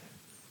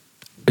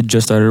 It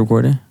just started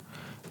recording?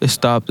 It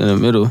stopped in the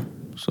middle,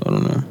 so I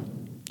don't know.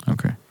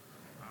 Okay.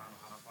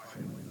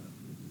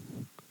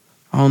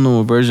 I don't know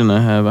what version I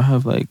have. I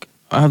have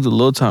the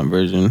LilTime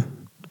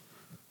version.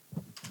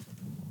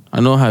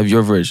 I know I have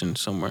your version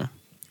somewhere.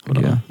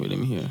 Hold on. Wait, let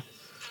me hear.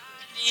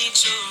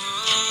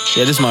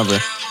 Yeah, this is my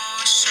version.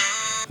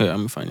 Here, I'm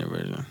gonna find your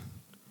version.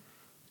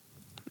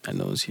 I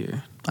know it's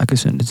here. I could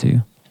send it to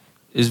you.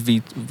 It's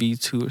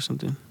V2 or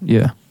something.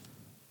 Yeah.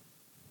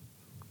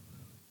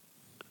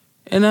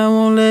 And I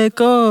won't let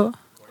go,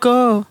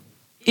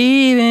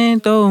 even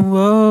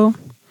though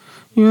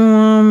you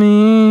want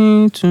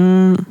me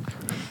to.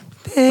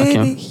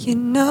 Baby, you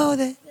know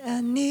that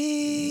I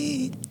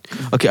need.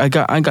 Okay, I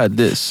got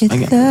this. I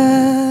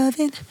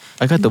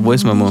got the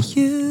voice memo. It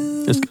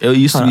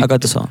used to be, I got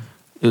the song.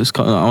 It was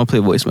called. I'm gonna play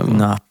voice memo.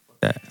 Nah,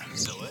 that.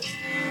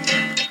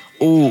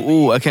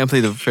 Ooh, I can't play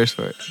the first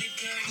part.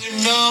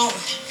 You know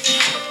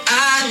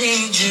I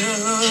need you,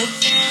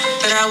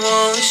 but I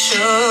won't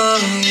show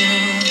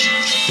you.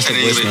 It's the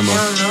voice memo.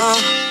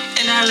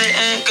 And I let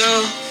it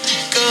go.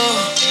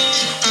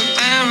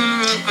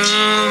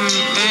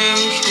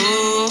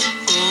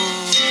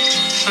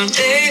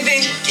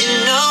 Baby, you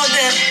know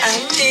that I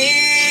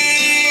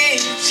need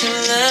to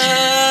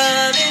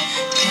love you.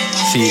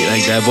 See,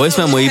 like that voice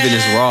memo even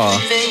is raw.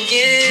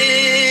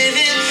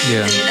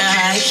 Yeah. And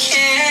I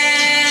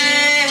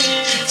can't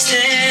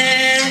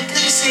stand to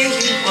see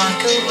you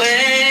walk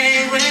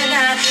away when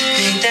I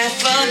make that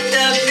fucked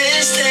up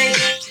mistake.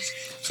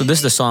 So this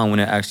is the song when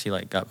it actually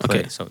like got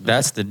played. Okay. So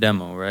that's the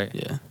demo, right?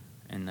 Yeah.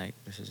 And like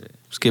this is it.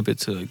 Skip it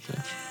to like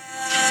that.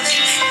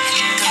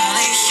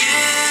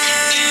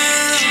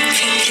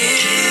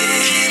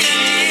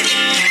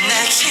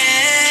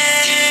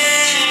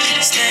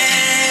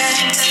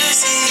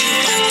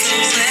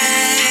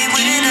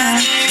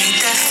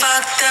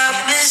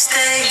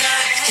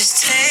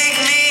 Just take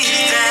me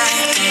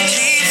back,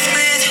 leave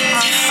with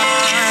my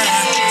heart.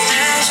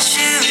 Left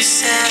you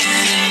sad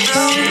and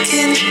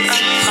broken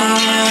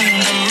apart.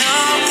 I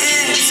know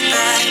it's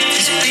bad,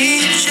 'cause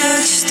we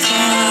just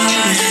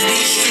started to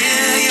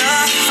heal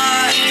your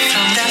heart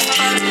from that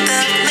fucked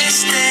up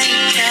mistake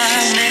I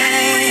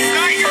made.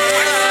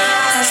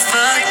 That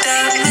fucked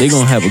up They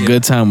gonna have a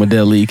good time with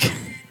that leak.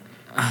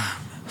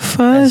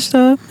 First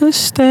up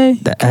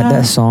mistake.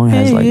 That song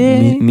has like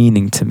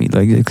meaning to me,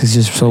 like it's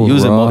just so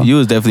raw. You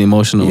was definitely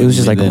emotional. It was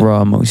just like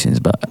raw emotions,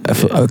 but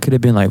it could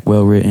have been like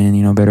well written,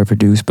 you know, better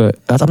produced. But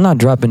I'm not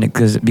dropping it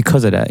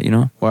because of that, you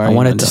know. Why I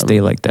want it to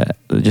stay like that,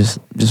 just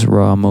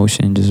raw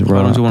emotion, just raw.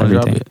 Why don't you want to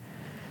drop everything. it?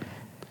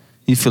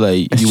 You feel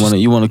like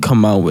you want to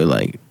come out with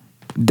like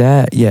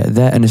that,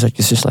 and it's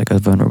just like a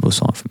vulnerable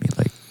song for me,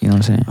 like, you know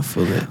what I'm saying. I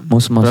feel that.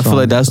 Most of my songs, I feel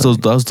like those are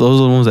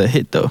the ones that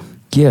hit though.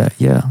 Yeah.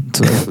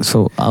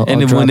 So I'll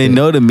and then drop when they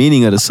know the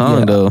meaning of the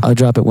song though, I'll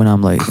drop it when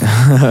I'm like.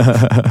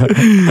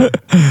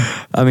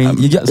 I mean,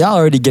 y'all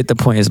already get the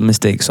point. It's a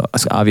mistake, so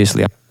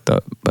obviously I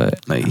thought, but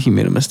like he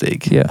made a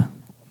mistake. yeah,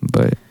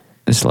 but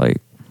it's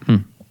like,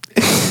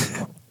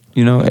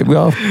 you know, we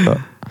all.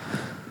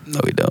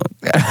 No, we don't.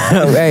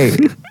 Hey,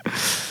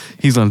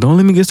 He's like, don't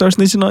let me start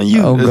snitching on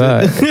you. oh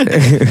God,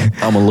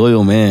 I'm a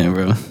loyal man,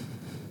 bro.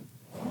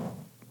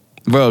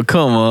 Bro,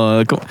 come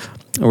on.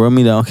 Run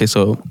me down. Okay,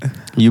 so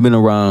you've been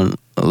around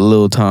a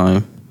little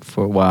time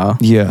for a while.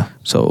 yeah.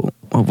 So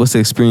what's the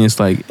experience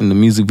like in the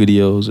music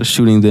videos or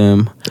shooting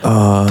them?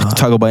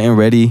 Talk about In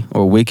Ready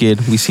or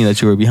Wicked. We seen that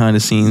you were behind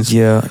the scenes.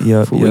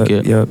 For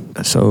Wicked.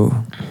 So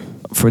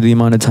for the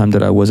amount of time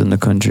that I was in the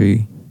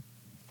country,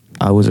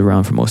 I was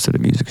around for most of the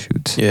music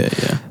shoots. Yeah.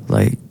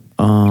 Like,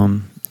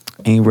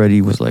 Ain't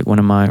Ready was like one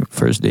of my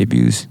first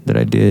debuts that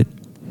I did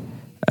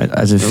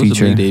as a That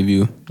feature. was a big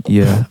debut.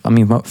 Yeah, I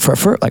mean,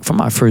 for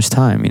my first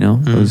time, you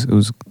know,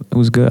 it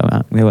was good.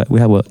 We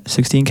had what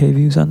 16K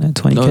views on that,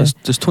 20K. No,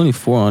 there's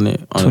 24 on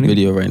it on the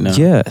video right now.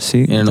 Yeah,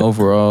 see, And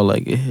overall,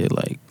 like it hit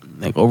like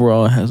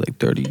overall it has like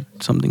 30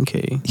 something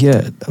K.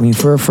 yeah. I mean,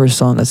 for a first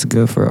song, that's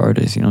good for an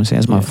artist. You know what I'm saying?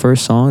 It's my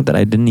first song that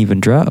I didn't even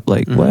drop.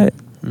 Like what?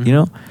 You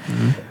know?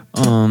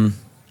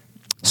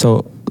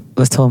 So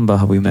let's tell them about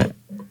how we met.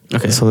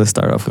 Okay. So let's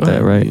start off with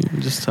that, right?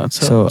 Just tell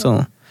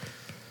them.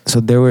 So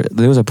there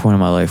was a point in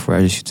my life where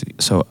I used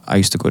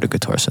to go to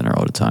Guitar Center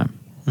all the time,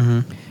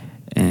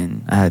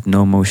 and I had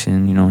no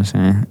motion. You know what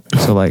I'm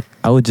saying? So like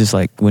I would just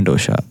like window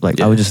shop.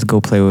 Like I would just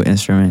go play with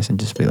instruments and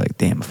just be like,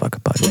 damn, if I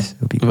could buy this, it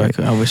would be great.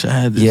 I wish I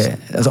had this. Yeah,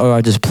 or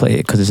I just play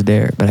it because it's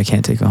there, but I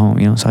can't take it home.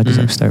 You know, so I just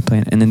like start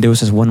playing. And then there was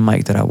this one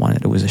mic that I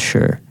wanted. It was a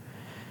Shure,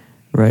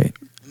 right?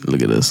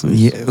 Look at this.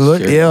 Yeah,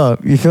 look, yeah,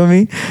 you feel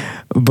me?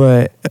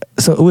 But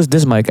so it was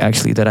this mic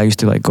actually that I used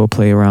to like go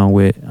play around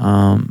with,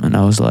 and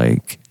I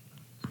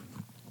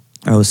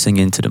was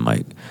singing to the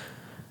mic,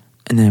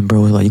 and then bro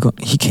was like,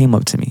 he came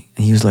up to me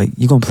and he was like,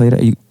 "You gonna play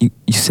that? You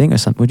sing or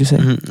something?" What'd you say?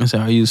 I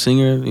said, "Are you a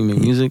singer? You make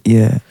music?"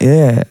 Yeah,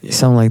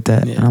 something like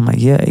that. Yeah. And I'm like,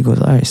 "Yeah." He goes,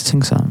 "All right,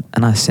 sing something."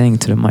 And I sang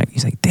to the mic.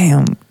 He's like,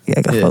 "Damn, yeah,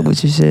 I got fuck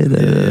with your shit."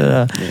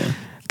 Yeah.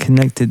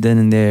 Connected then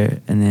and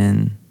there, and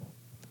then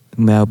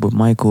met up with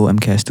Michael,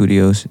 MCAT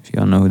Studios, if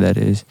y'all know who that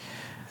is.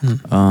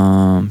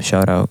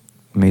 Shout out.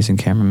 amazing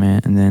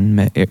cameraman, and then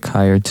met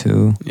Kyer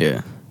too.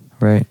 Yeah.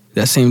 Right.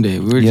 That same day,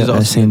 we were just all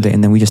that same together. day,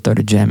 and then we just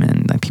started jamming,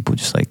 and like people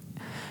just like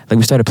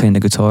we started playing the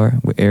guitar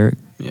with Eric,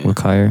 with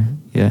Kyer,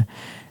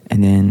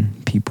 and then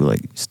people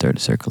like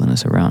started circling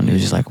us around. It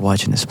was just like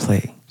watching us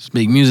play. Just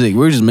make music. We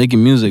were just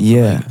making music.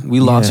 Yeah. Like, we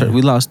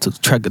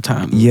lost track of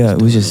time. Yeah,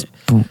 it was just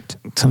boom,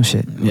 some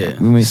shit. Yeah,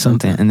 we made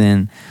something, and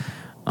then,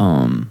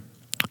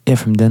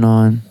 from then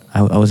on,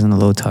 I was in a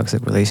low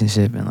toxic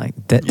relationship, and like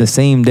the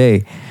same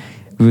day,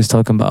 we was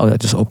talking about. I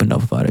just opened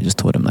up about it. Just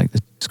told him like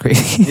this is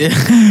crazy. Yeah.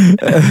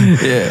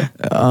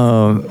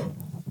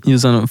 He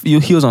was on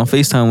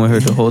FaceTime with her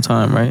the whole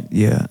time, right?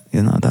 Yeah,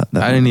 that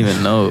I didn't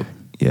even know.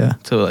 Yeah.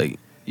 So like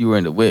you were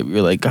in the whip. You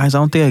were like, guys, I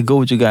don't think I go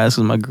with you guys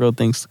because my girl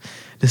thinks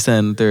this, that,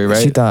 and the third,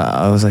 right? She thought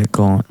I was like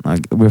going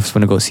like we were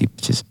gonna go see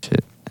bitches and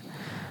shit.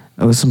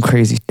 It was some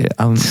crazy shit.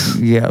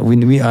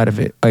 We out of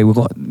it. Like we're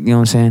going, you know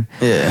what I'm saying?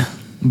 Yeah.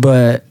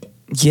 But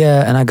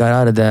yeah, and I got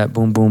out of that.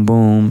 Boom, boom,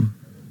 boom.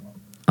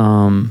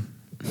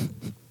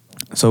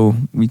 So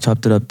we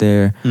chopped it up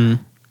there, and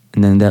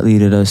then that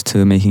leaded us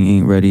to making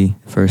 "Ain't Ready,"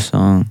 first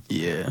song.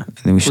 Yeah. And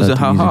then we shot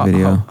the music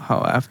video.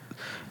 How after?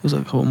 It was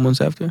like a couple months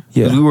after.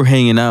 Yeah. 'Cause we were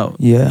hanging out.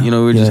 Yeah. You know,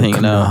 we were just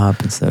hanging out.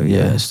 Hop and stuff.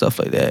 Yeah. Stuff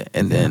like that.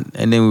 And then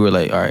we were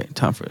like, all right,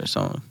 time for a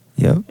song.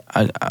 Yep.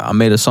 I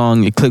made a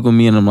song. It clicked with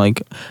me, and I'm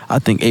like, I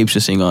think Abe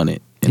should sing on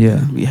it. And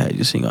Yeah. we had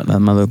you sing on it.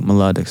 My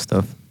melodic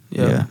stuff.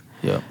 Yeah.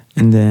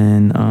 And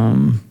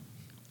then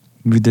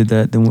we did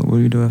that. Then what did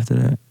we do after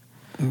that?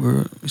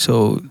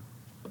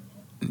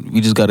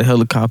 We just got a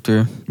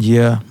helicopter,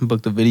 Yeah.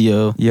 booked a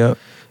video, Yep.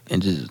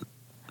 and just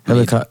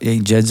Helicopter. Yeah,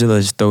 Jedzilla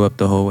just throw up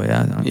the whole way.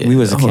 Yeah. We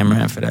was the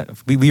cameraman for that.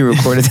 We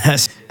recorded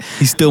that.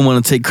 he still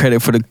want to take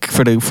credit for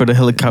the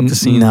helicopter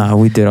scene. Nah,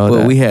 we did all that.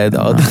 But we had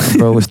all that.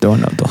 Bro was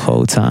throwing up the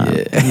whole time.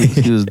 Yeah,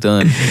 he was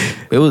done.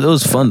 It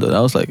was fun though. That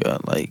was like I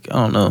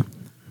don't know,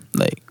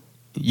 like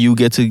you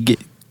get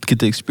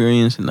the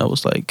experience, and that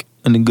was like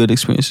a good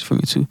experience for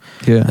me too.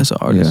 Yeah, as an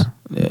artist.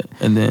 Yeah,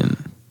 and then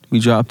we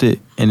dropped it,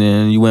 and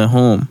then you went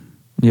home.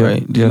 Yeah,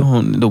 right? Did you go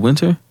home in the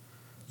winter?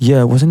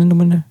 Yeah, wasn't it in the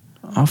winter?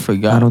 I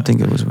forgot. I don't think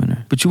it was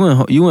winter. But you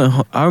went.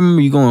 I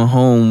remember you going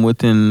home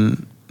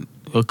within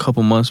a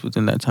couple months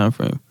within that time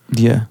frame.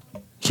 Yeah.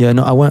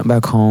 No, I went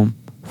back home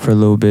for a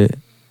little bit.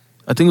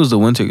 I think it was the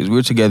winter because we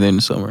were together in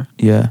the summer.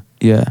 Yeah.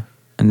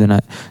 And then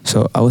I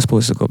was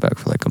supposed to go back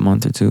for like a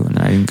month or two, and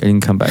I didn't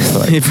come back for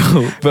like.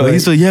 bro. He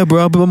said, "Yeah,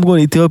 bro, I'm going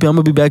to Ethiopia. I'm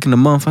gonna be back in a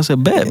month." I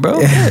said, "Bet, bro."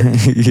 Bet.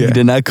 He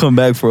did not come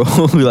back for a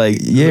whole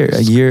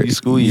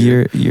school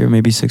year,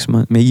 maybe 6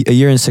 months, maybe a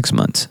year and 6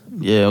 months.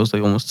 Yeah, it was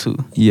like almost 2.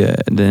 Yeah,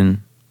 and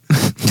then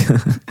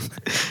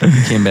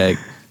he came back.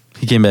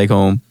 He came back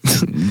home.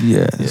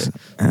 Yeah.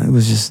 And it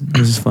was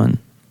just fun.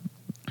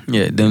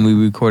 Yeah. Then we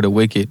recorded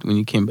Wicked when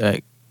you came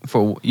back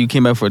for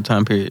a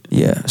time period.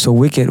 Yeah. So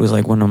Wicked was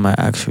like one of my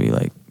actually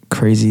like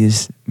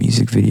craziest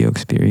music video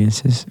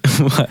experiences.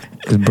 Why?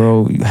 Because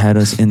bro, you had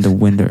us in the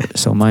winter.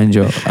 So mind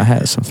you, I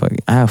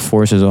have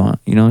forces on.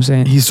 You know what I'm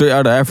saying? He's straight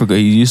out of Africa.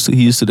 He used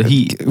to the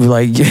heat.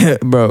 Like yeah,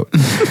 bro.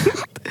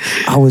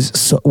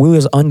 We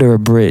was under a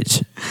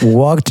bridge.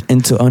 Walked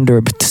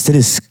to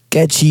this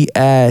sketchy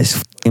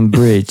ass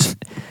bridge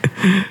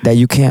that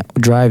you can't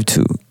drive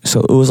to. So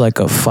it was like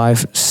a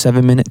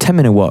 5-7 minute,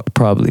 10-minute walk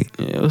probably.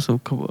 Yeah, it was a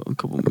couple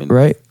minutes.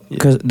 Right?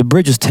 Because the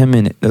bridge is 10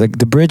 minutes. Like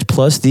the bridge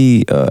plus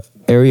the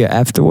area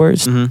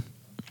afterwards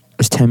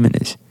is 10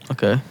 minutes.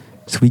 Okay.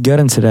 So we got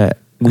into that.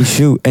 We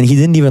shoot, and he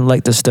didn't even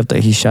like the stuff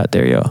that he shot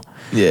there, yo.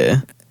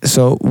 Yeah.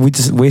 So we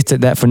just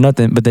wasted that for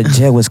nothing. But then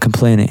Jay was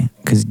complaining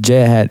because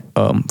Jay had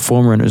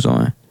foam runners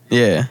on.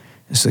 Yeah.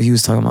 So he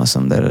was talking about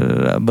some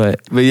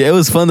but yeah, it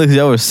was fun because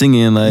y'all were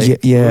singing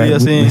like yeah. What y'all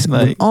saying?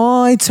 Like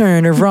I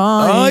turn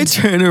around. I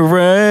turn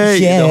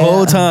around. Yeah. The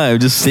whole time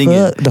just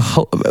singing.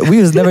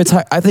 We was never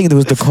tired. I think it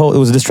was the cold. It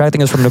was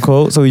distracting us from the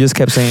cold, so we just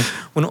kept saying,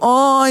 "When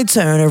I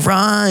turn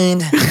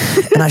around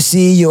and I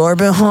see you're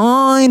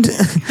behind."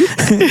 Just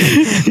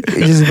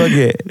fuck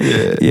it.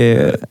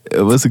 Yeah.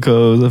 What's it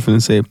called? I was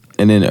finna say.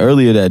 And then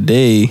earlier that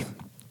day,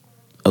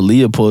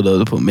 Aaliyah pulled up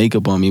to put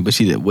makeup on me, but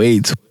she did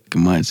way too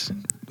much.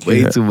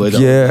 Way too much.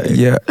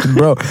 Yeah.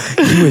 Bro,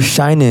 he was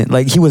shining.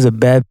 Like, he was a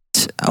bad bitch.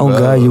 Oh, bro,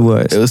 God, he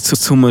was. It was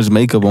too much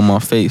makeup on my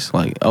face.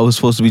 Like, I was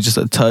supposed to be just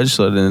a touch.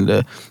 So then,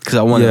 because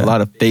I wanted a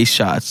lot of face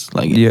shots.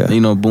 Like,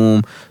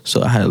 boom.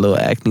 So I had a little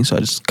acne. So I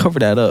just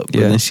covered that up.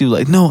 But then she was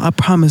like, no, I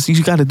promise.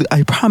 You got to do,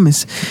 I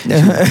promise. She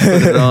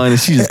put it on and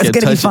she just kept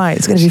touching. It's going to be fine.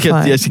 It's going to be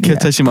fine. Yeah, she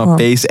kept touching my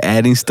face,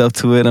 adding stuff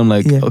to it. I'm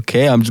like,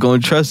 okay, I'm just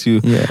going to trust you.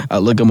 Yeah. I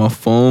look at my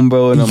phone,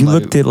 bro. And you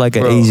looked at like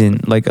an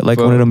Asian. Like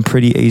one of them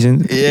pretty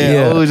Asians.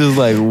 Yeah. I was just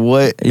like,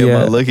 what am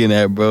I looking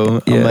at,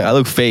 bro? I'm like, I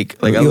look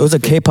fake. Like, it was a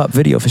K-pop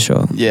video for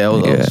sure. Yeah, I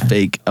was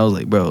fake. I was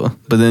like, bro.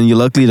 But then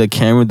luckily the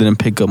camera didn't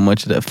pick up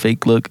much of that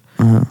fake look.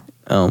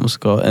 What's it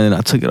called? And then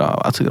I took it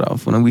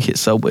off. When we hit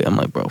Subway, I'm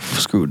like, bro,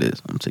 screw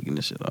this. I'm taking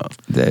this shit off.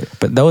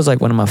 But that was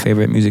like one of my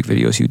favorite music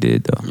videos you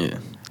did, though. Yeah.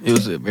 It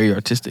was a very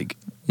artistic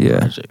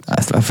project.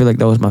 I feel like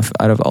that was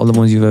out of all the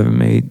ones you've ever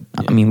made.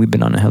 I mean, we've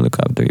been on a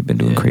helicopter, you've been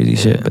doing crazy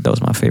shit, but that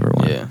was my favorite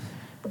one. Yeah.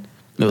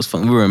 It was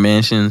fun. We were in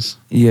mansions.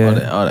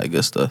 Yeah. All that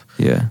good stuff.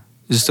 Yeah.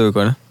 Is it still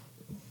recording?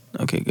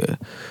 Okay, good.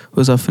 What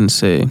was I finna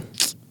say?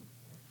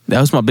 That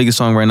was my biggest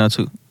song right now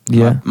too.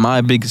 Yeah.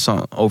 My biggest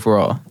song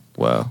overall.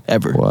 Wow.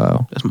 Ever.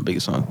 Wow. That's my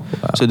biggest song.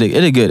 Wow. So it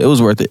did good. It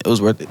was worth it.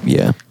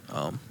 Yeah.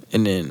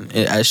 And then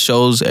at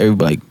shows,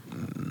 everybody,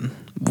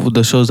 like,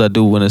 the shows I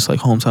do when it's like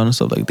hometown and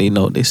stuff, like they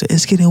know, they say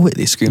it's getting wet.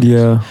 They scream.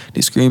 Yeah.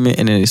 They scream it,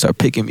 and then they start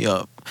picking me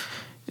up.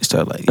 They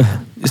start like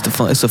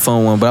it's a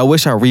fun one. But I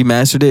wish I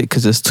remastered it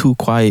because it's too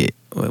quiet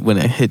when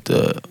it hit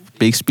the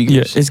big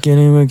speakers. Yeah. It's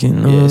getting wicked.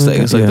 Yeah,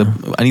 it's like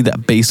I need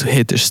that bass to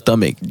hit their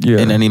stomach,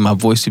 and I need my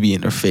voice to be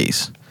in their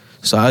face.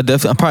 So I'm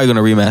probably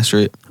gonna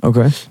remaster it.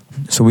 Okay.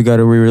 So we got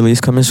a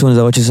re-release coming soon. Is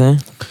that what you're saying?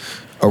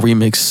 A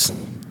remix.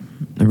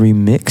 A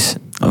remix.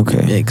 Okay.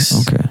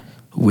 Remix. Okay.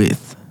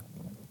 With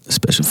a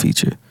special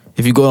feature.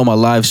 If you go on my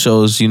live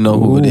shows, you know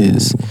who it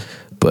is.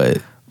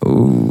 But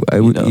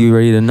you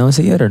ready to announce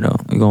it yet or no?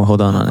 You gonna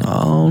hold on it?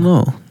 I don't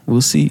know.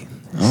 We'll see.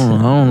 I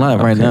don't lie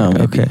right now.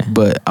 Maybe. Okay.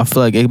 But I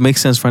feel like it makes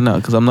sense right now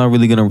because I'm not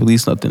really gonna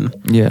release nothing.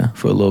 Yeah.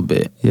 For a little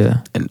bit.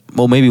 Yeah. And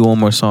maybe one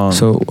more song.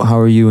 So how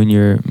are you in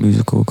your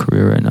musical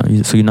career right now?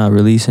 So you're not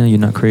releasing, you're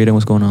not creating.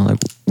 What's going on? Like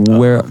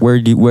where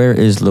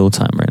is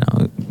LilTime right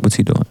now? What's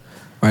he doing?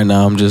 Right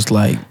now, I'm just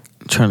like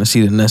trying to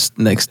see the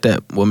next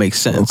step. What makes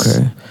sense?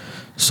 Okay.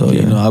 So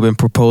I've been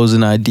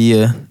proposing an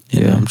idea.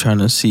 And Yeah. I'm trying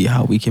to see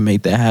how we can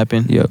make that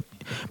happen. Yep.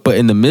 But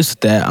in the midst of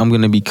that, I'm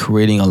gonna be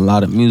creating a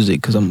lot of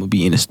music because I'm gonna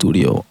be in the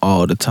studio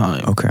all the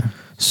time. Okay.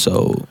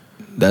 So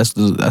that's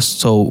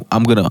so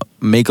I'm gonna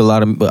make a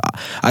lot of. But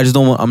I just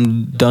don't want.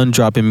 I'm done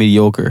dropping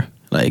mediocre.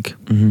 Like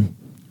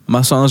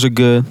my songs are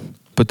good,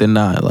 but they're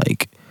not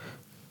like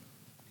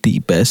the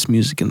best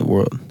music in the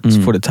world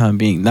for the time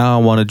being. Now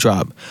I want to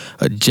drop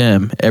a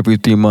gem every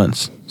 3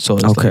 months. So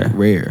it's like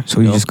rare. So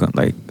you just gonna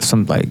like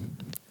some like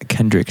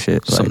Kendrick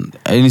shit.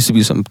 It needs to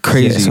be some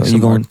crazy. Yeah, so you're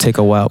going to take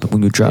a while, but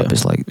when you drop,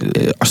 it's like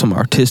some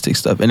artistic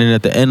stuff. And then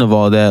at the end of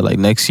all that, like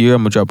next year,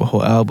 I'm gonna drop a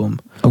whole album.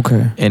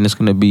 Okay. And it's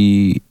gonna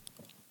be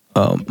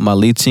my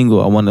lead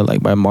single. I want to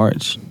like by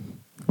March.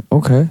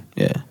 Okay.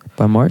 Yeah.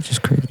 By March is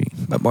crazy.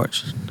 By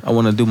March, I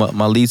want to do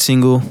my lead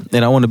single,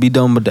 and I want to be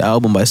done with the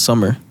album by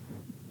summer.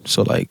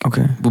 So like,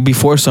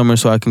 before summer,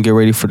 so I can get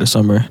ready for the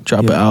summer.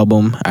 Drop an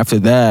album. After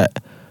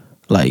that,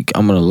 like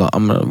I'm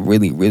gonna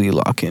really really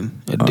lock in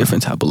a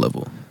different type of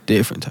level.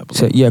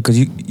 So yeah, because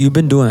you've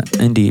been doing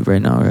indie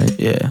right now, right?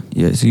 Yeah.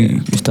 Yeah. So you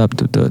stopped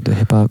the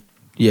hip hop.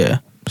 Yeah.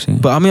 See?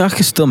 But I mean, I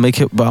can still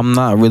make it, but I'm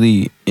not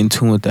really in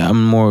tune with that.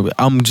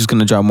 I'm just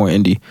gonna drop more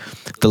indie.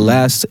 The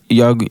last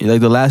you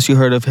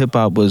heard of hip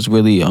hop was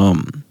really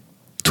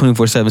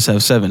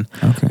 24/7.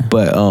 Okay.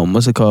 But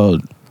what's it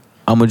called?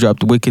 I'm gonna drop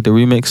the Wicked the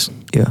remix.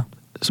 Yeah.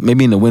 So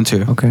maybe in the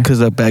winter. Okay.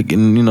 Because back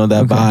in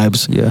that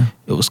vibes. Yeah.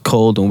 It was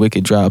cold and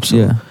Wicked dropped.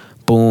 So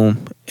boom,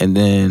 and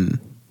then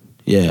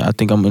I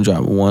think I'm gonna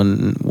drop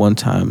one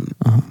time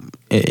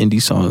an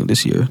indie song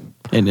this year,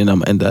 and then I'm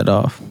gonna end that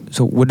off.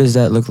 So what does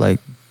that look like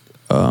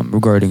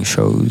regarding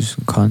shows,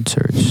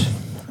 concerts?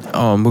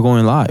 We're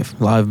going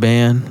live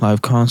band,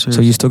 live concerts.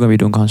 So you're still gonna be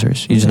doing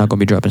concerts? You're just not gonna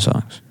be dropping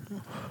songs?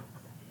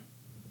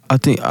 I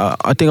think I'm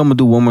gonna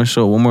do one more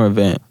show, one more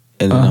event,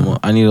 and then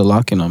I need to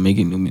lock in on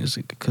making new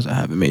music because I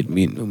haven't made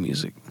new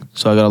music.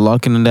 So I gotta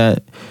lock into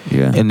that.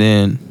 Yeah. And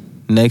then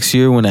next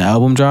year when the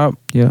album drop,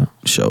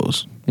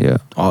 shows. Yeah.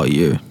 All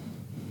year.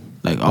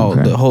 Like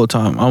the whole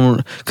time.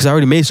 Because I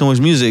already made so much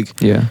music.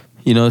 Yeah.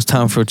 It's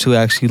time to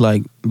actually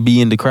like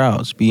be in the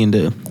crowds, be in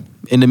the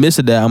midst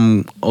of that.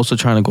 I'm also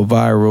trying to go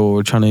viral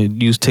or trying to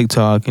use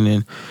TikTok, and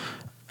then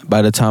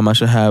by the time I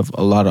should have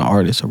a lot of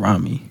artists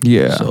around me.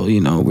 Yeah. So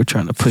we're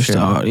trying to push the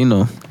art.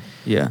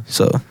 Yeah.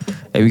 So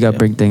hey, we got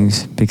big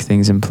things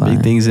in plan.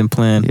 Big things in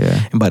plan. Yeah.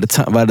 And by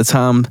the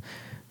time,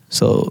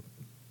 so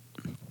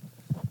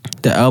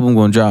the album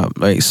gonna drop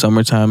like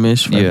summertime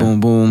ish. Right?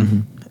 Boom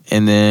boom,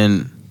 and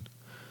then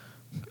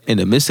in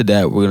the midst of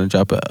that, we're gonna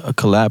drop a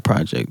collab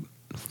project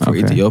for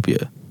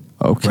Ethiopia.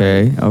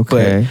 Okay. Right?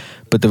 Okay.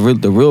 But the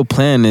real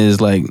plan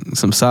is like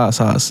some sauce.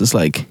 It's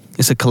like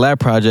it's a collab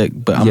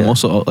project, but I'm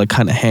also like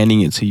kind of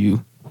handing it to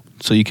you,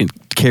 so you can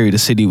carry the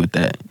city with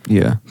that.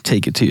 Yeah.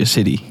 Take it to your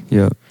city.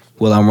 Yeah.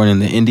 Well, I'm running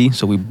the indie,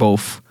 so we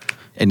both,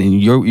 and then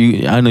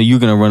I know you're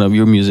gonna run up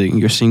your music,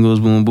 your singles,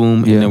 boom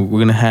boom, and then we're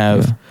gonna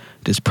have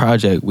this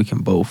project we can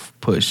both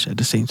push at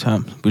the same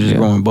time. We're just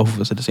growing both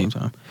of us at the same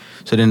time.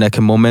 So then that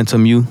can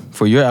momentum you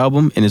for your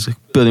album, and it's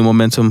building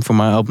momentum for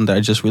my album that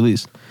I just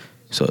released.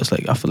 So it's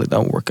like I feel like that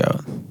will work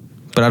out.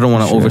 But I don't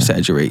want to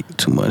oversaturate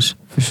too much.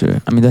 For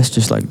sure. I mean, that's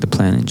just like the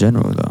plan in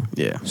general, though.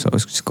 Yeah. So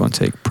it's just going to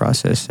take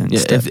process and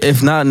steps.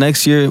 If not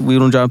next year, we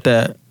don't drop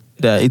that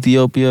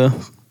Ethiopia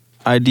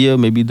idea.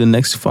 Maybe the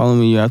next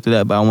following year after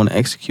that. But I want to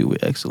execute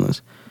with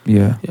excellence.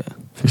 Yeah. Yeah.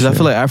 Because I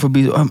feel like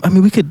Afrobeat. I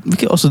mean, we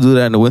could also do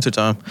that in the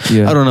wintertime.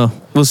 Yeah. I don't know.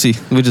 We'll see.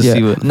 We'll just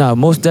see what. No,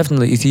 most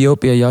definitely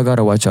Ethiopia. Y'all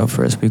gotta watch out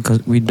for us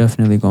because we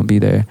definitely gonna be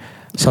there.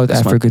 South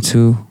Africa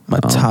too. My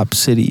top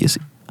city is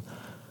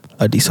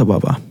Addis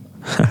Ababa.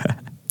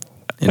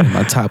 And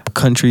my top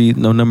country,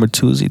 number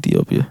 2 is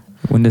Ethiopia.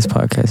 When this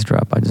podcast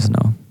drop, I just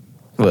know.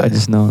 What? I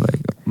just know like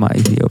my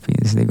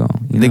Ethiopians, they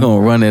gonna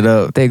run it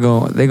up. They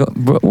go,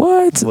 bro,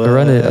 what?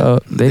 Run it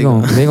up. They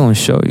gonna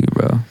show you,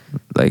 bro.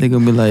 Like They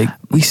gonna be like,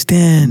 we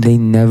stand. they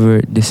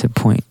never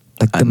disappoint.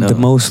 Like I know. the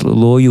most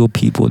loyal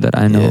people that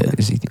I know Yeah.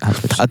 is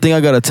I think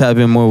I gotta tap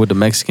in more with the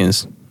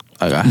Mexicans.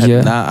 Like,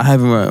 I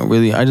haven't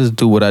really. I just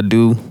do what I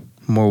do.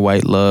 More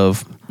white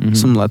love,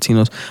 some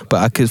Latinos,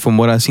 but from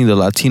what I've seen, the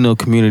Latino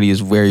community is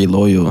very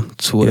loyal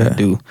to what I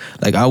do.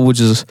 Like I would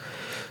just,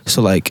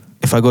 so like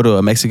if I go to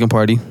a Mexican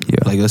party,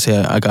 like let's say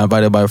I got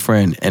invited by a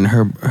friend, and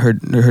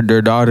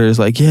their daughter is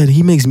like, yeah,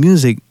 he makes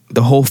music.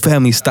 The whole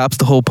family stops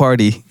the whole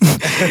party,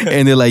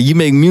 and they're like, you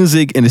make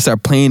music, and they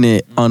start playing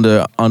it on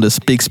the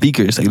big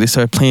speakers. Like they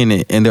start playing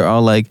it, and they're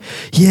all like,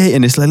 yeah,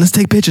 and it's like, let's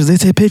take pictures. They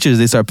take pictures.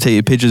 They start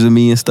taking pictures of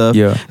me and stuff.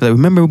 Yeah. Like,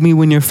 remember me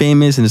when you're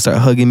famous, and they start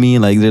hugging me,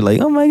 and like they're like,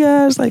 oh my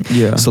gosh, like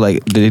So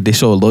like they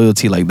show a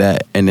loyalty like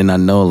that, and then I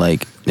know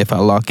like if I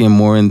lock in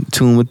more in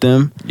tune with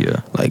them,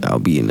 like I'll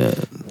be in a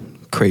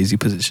crazy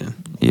position.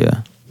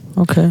 Yeah.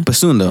 Okay. But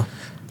soon though.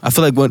 I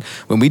feel like when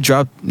we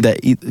drop that,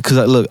 because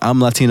look,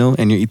 I'm Latino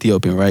and you're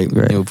Ethiopian, right?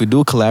 Right. And if we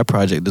do a collab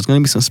project, there's gonna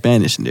be some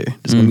Spanish in there.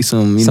 There's gonna be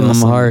some, some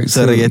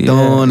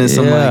reggaeton and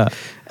some like.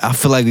 I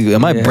feel like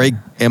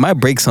it might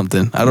break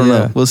something. I don't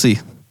know. We'll see.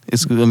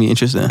 It's gonna be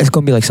interesting. It's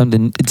gonna be like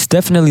something. It's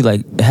definitely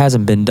like it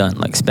hasn't been done.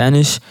 Like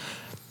Spanish,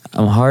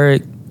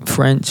 Amharic,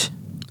 French.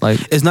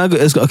 Like it's not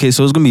good. Okay,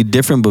 so it's gonna be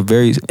different, but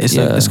it's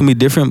gonna be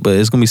different, but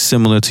it's gonna be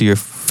similar to your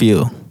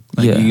feel.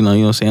 Like, you know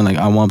what I'm saying? Like,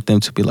 I want them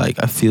to be like,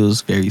 it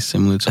feels very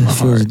similar to my heart.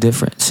 It feels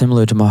different,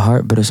 similar to my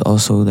heart, but it's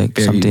also like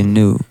something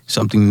new.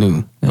 Something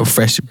new. A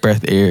fresh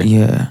breath air.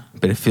 Yeah.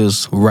 But it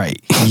feels right.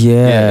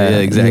 Yeah.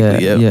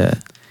 Exactly.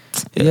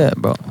 Yeah,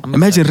 bro.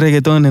 Imagine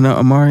reggaeton and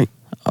Amharic.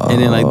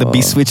 And then like the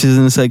beat switches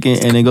in a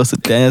second, and then goes to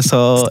dance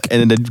hall,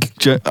 and then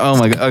oh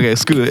my god, okay,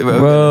 screw it,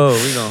 bro.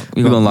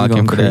 We gonna lock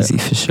in crazy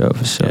for sure.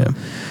 Yeah.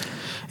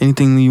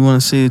 Anything you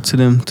want to say to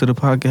the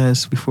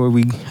podcast before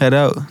we head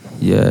out?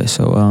 Yeah,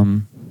 so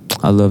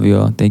I love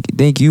y'all.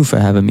 Thank you for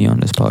having me on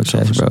this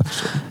podcast, bro.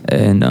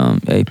 And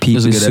hey, peep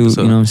the suit.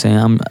 Episode. You know what I'm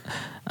saying?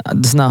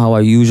 That's not how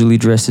I usually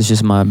dress. It's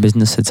just my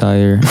business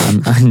attire.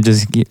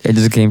 It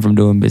just came from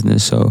doing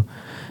business. So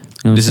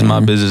you know this is my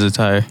business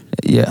attire.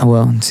 Yeah.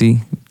 Well,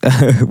 see,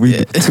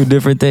 we two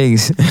different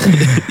things.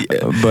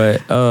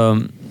 But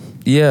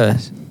yeah.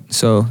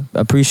 So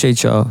I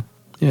appreciate y'all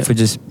for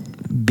just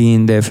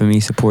being there for me,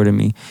 supporting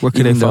me. Where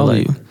can they follow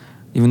you?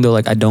 Even though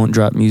like I don't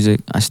drop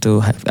music, I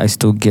still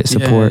get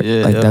support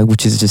that,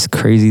 which is just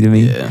crazy to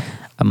me. Yeah.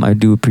 I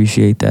do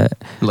appreciate that.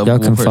 Y'all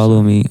can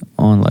follow me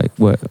on like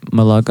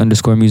Melak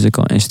 _music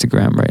on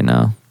Instagram right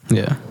now.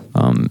 Yeah.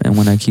 And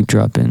when I keep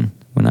dropping,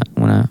 when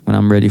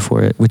I'm ready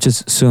for it, which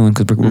is soon,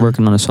 because we're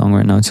working on a song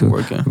right now too.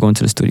 We're going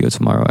to the studio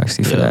tomorrow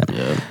actually for that.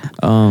 Yeah.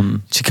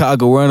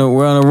 Chicago, we're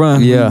on a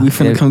run. Yeah. We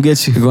finna come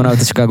get you. We're going out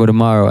to Chicago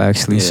tomorrow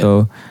actually. Yeah.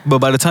 So. But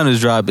by the time this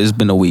drop, it's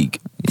been a week.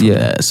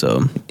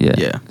 So.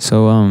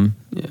 So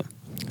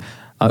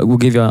we'll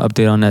give you an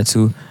update on that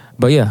too.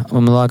 But yeah,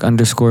 Melak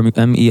MELAK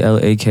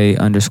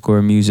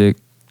 _music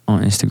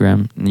on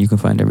Instagram, and you can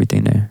find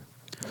everything there.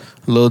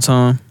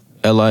 LilTime,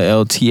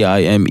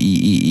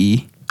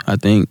 LilTimee, I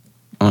think,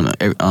 on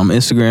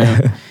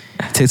Instagram,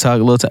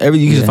 TikTok, LilTime.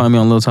 You can just find me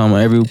on LilTime on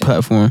every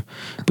platform.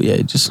 But yeah,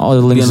 just all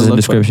the links in the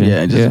description.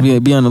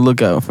 Be on the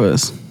lookout for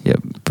us. Yep,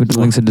 put the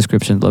links in the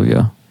description. Love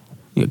y'all.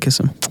 You kiss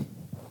him.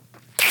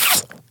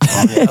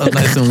 That was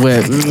nice and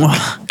wet.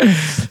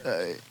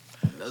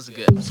 That was a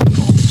good episode.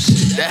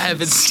 That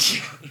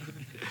happens.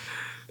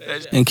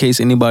 In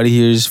case anybody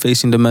here is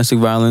facing domestic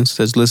violence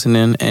that's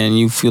listening and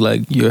you feel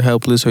like you're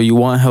helpless or you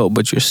want help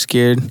but you're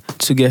scared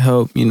to get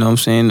help, you know what I'm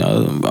saying?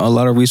 A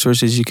lot of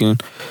resources you can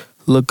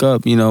look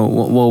up, you know.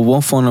 Well,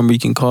 one phone number you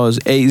can call is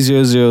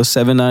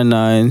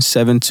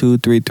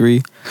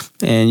 800-799-7233,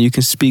 and you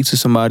can speak to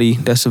somebody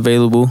that's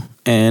available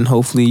and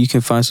hopefully you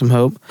can find some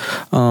help.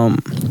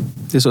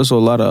 There's also a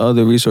lot of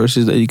other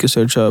resources that you can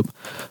search up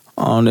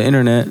on the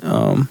internet.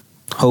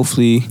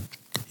 Hopefully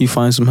you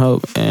find some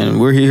help, and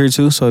we're here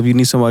too. So if you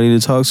need somebody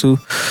to talk to,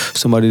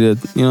 somebody that,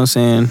 you know what I'm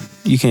saying,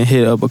 you can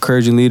hit up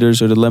Encouraging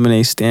Leaders or the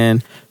Lemonade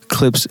Stand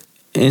Clips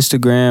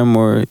Instagram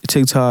or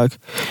TikTok,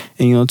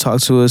 and, you know, talk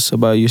to us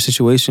about your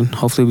situation.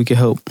 Hopefully we can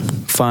help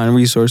find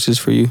resources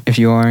for you. If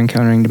you are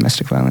encountering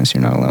domestic violence,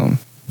 you're not alone.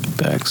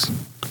 Facts.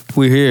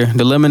 We're here.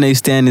 The Lemonade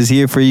Stand is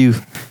here for you.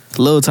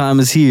 LilTime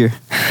is here.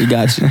 We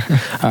got you.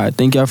 All right.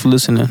 Thank y'all for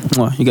listening.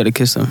 Mwah. You got to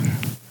kiss them.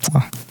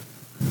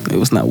 It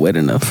was not wet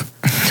enough.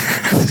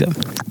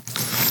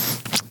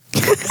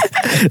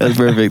 That's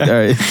perfect. All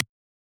right.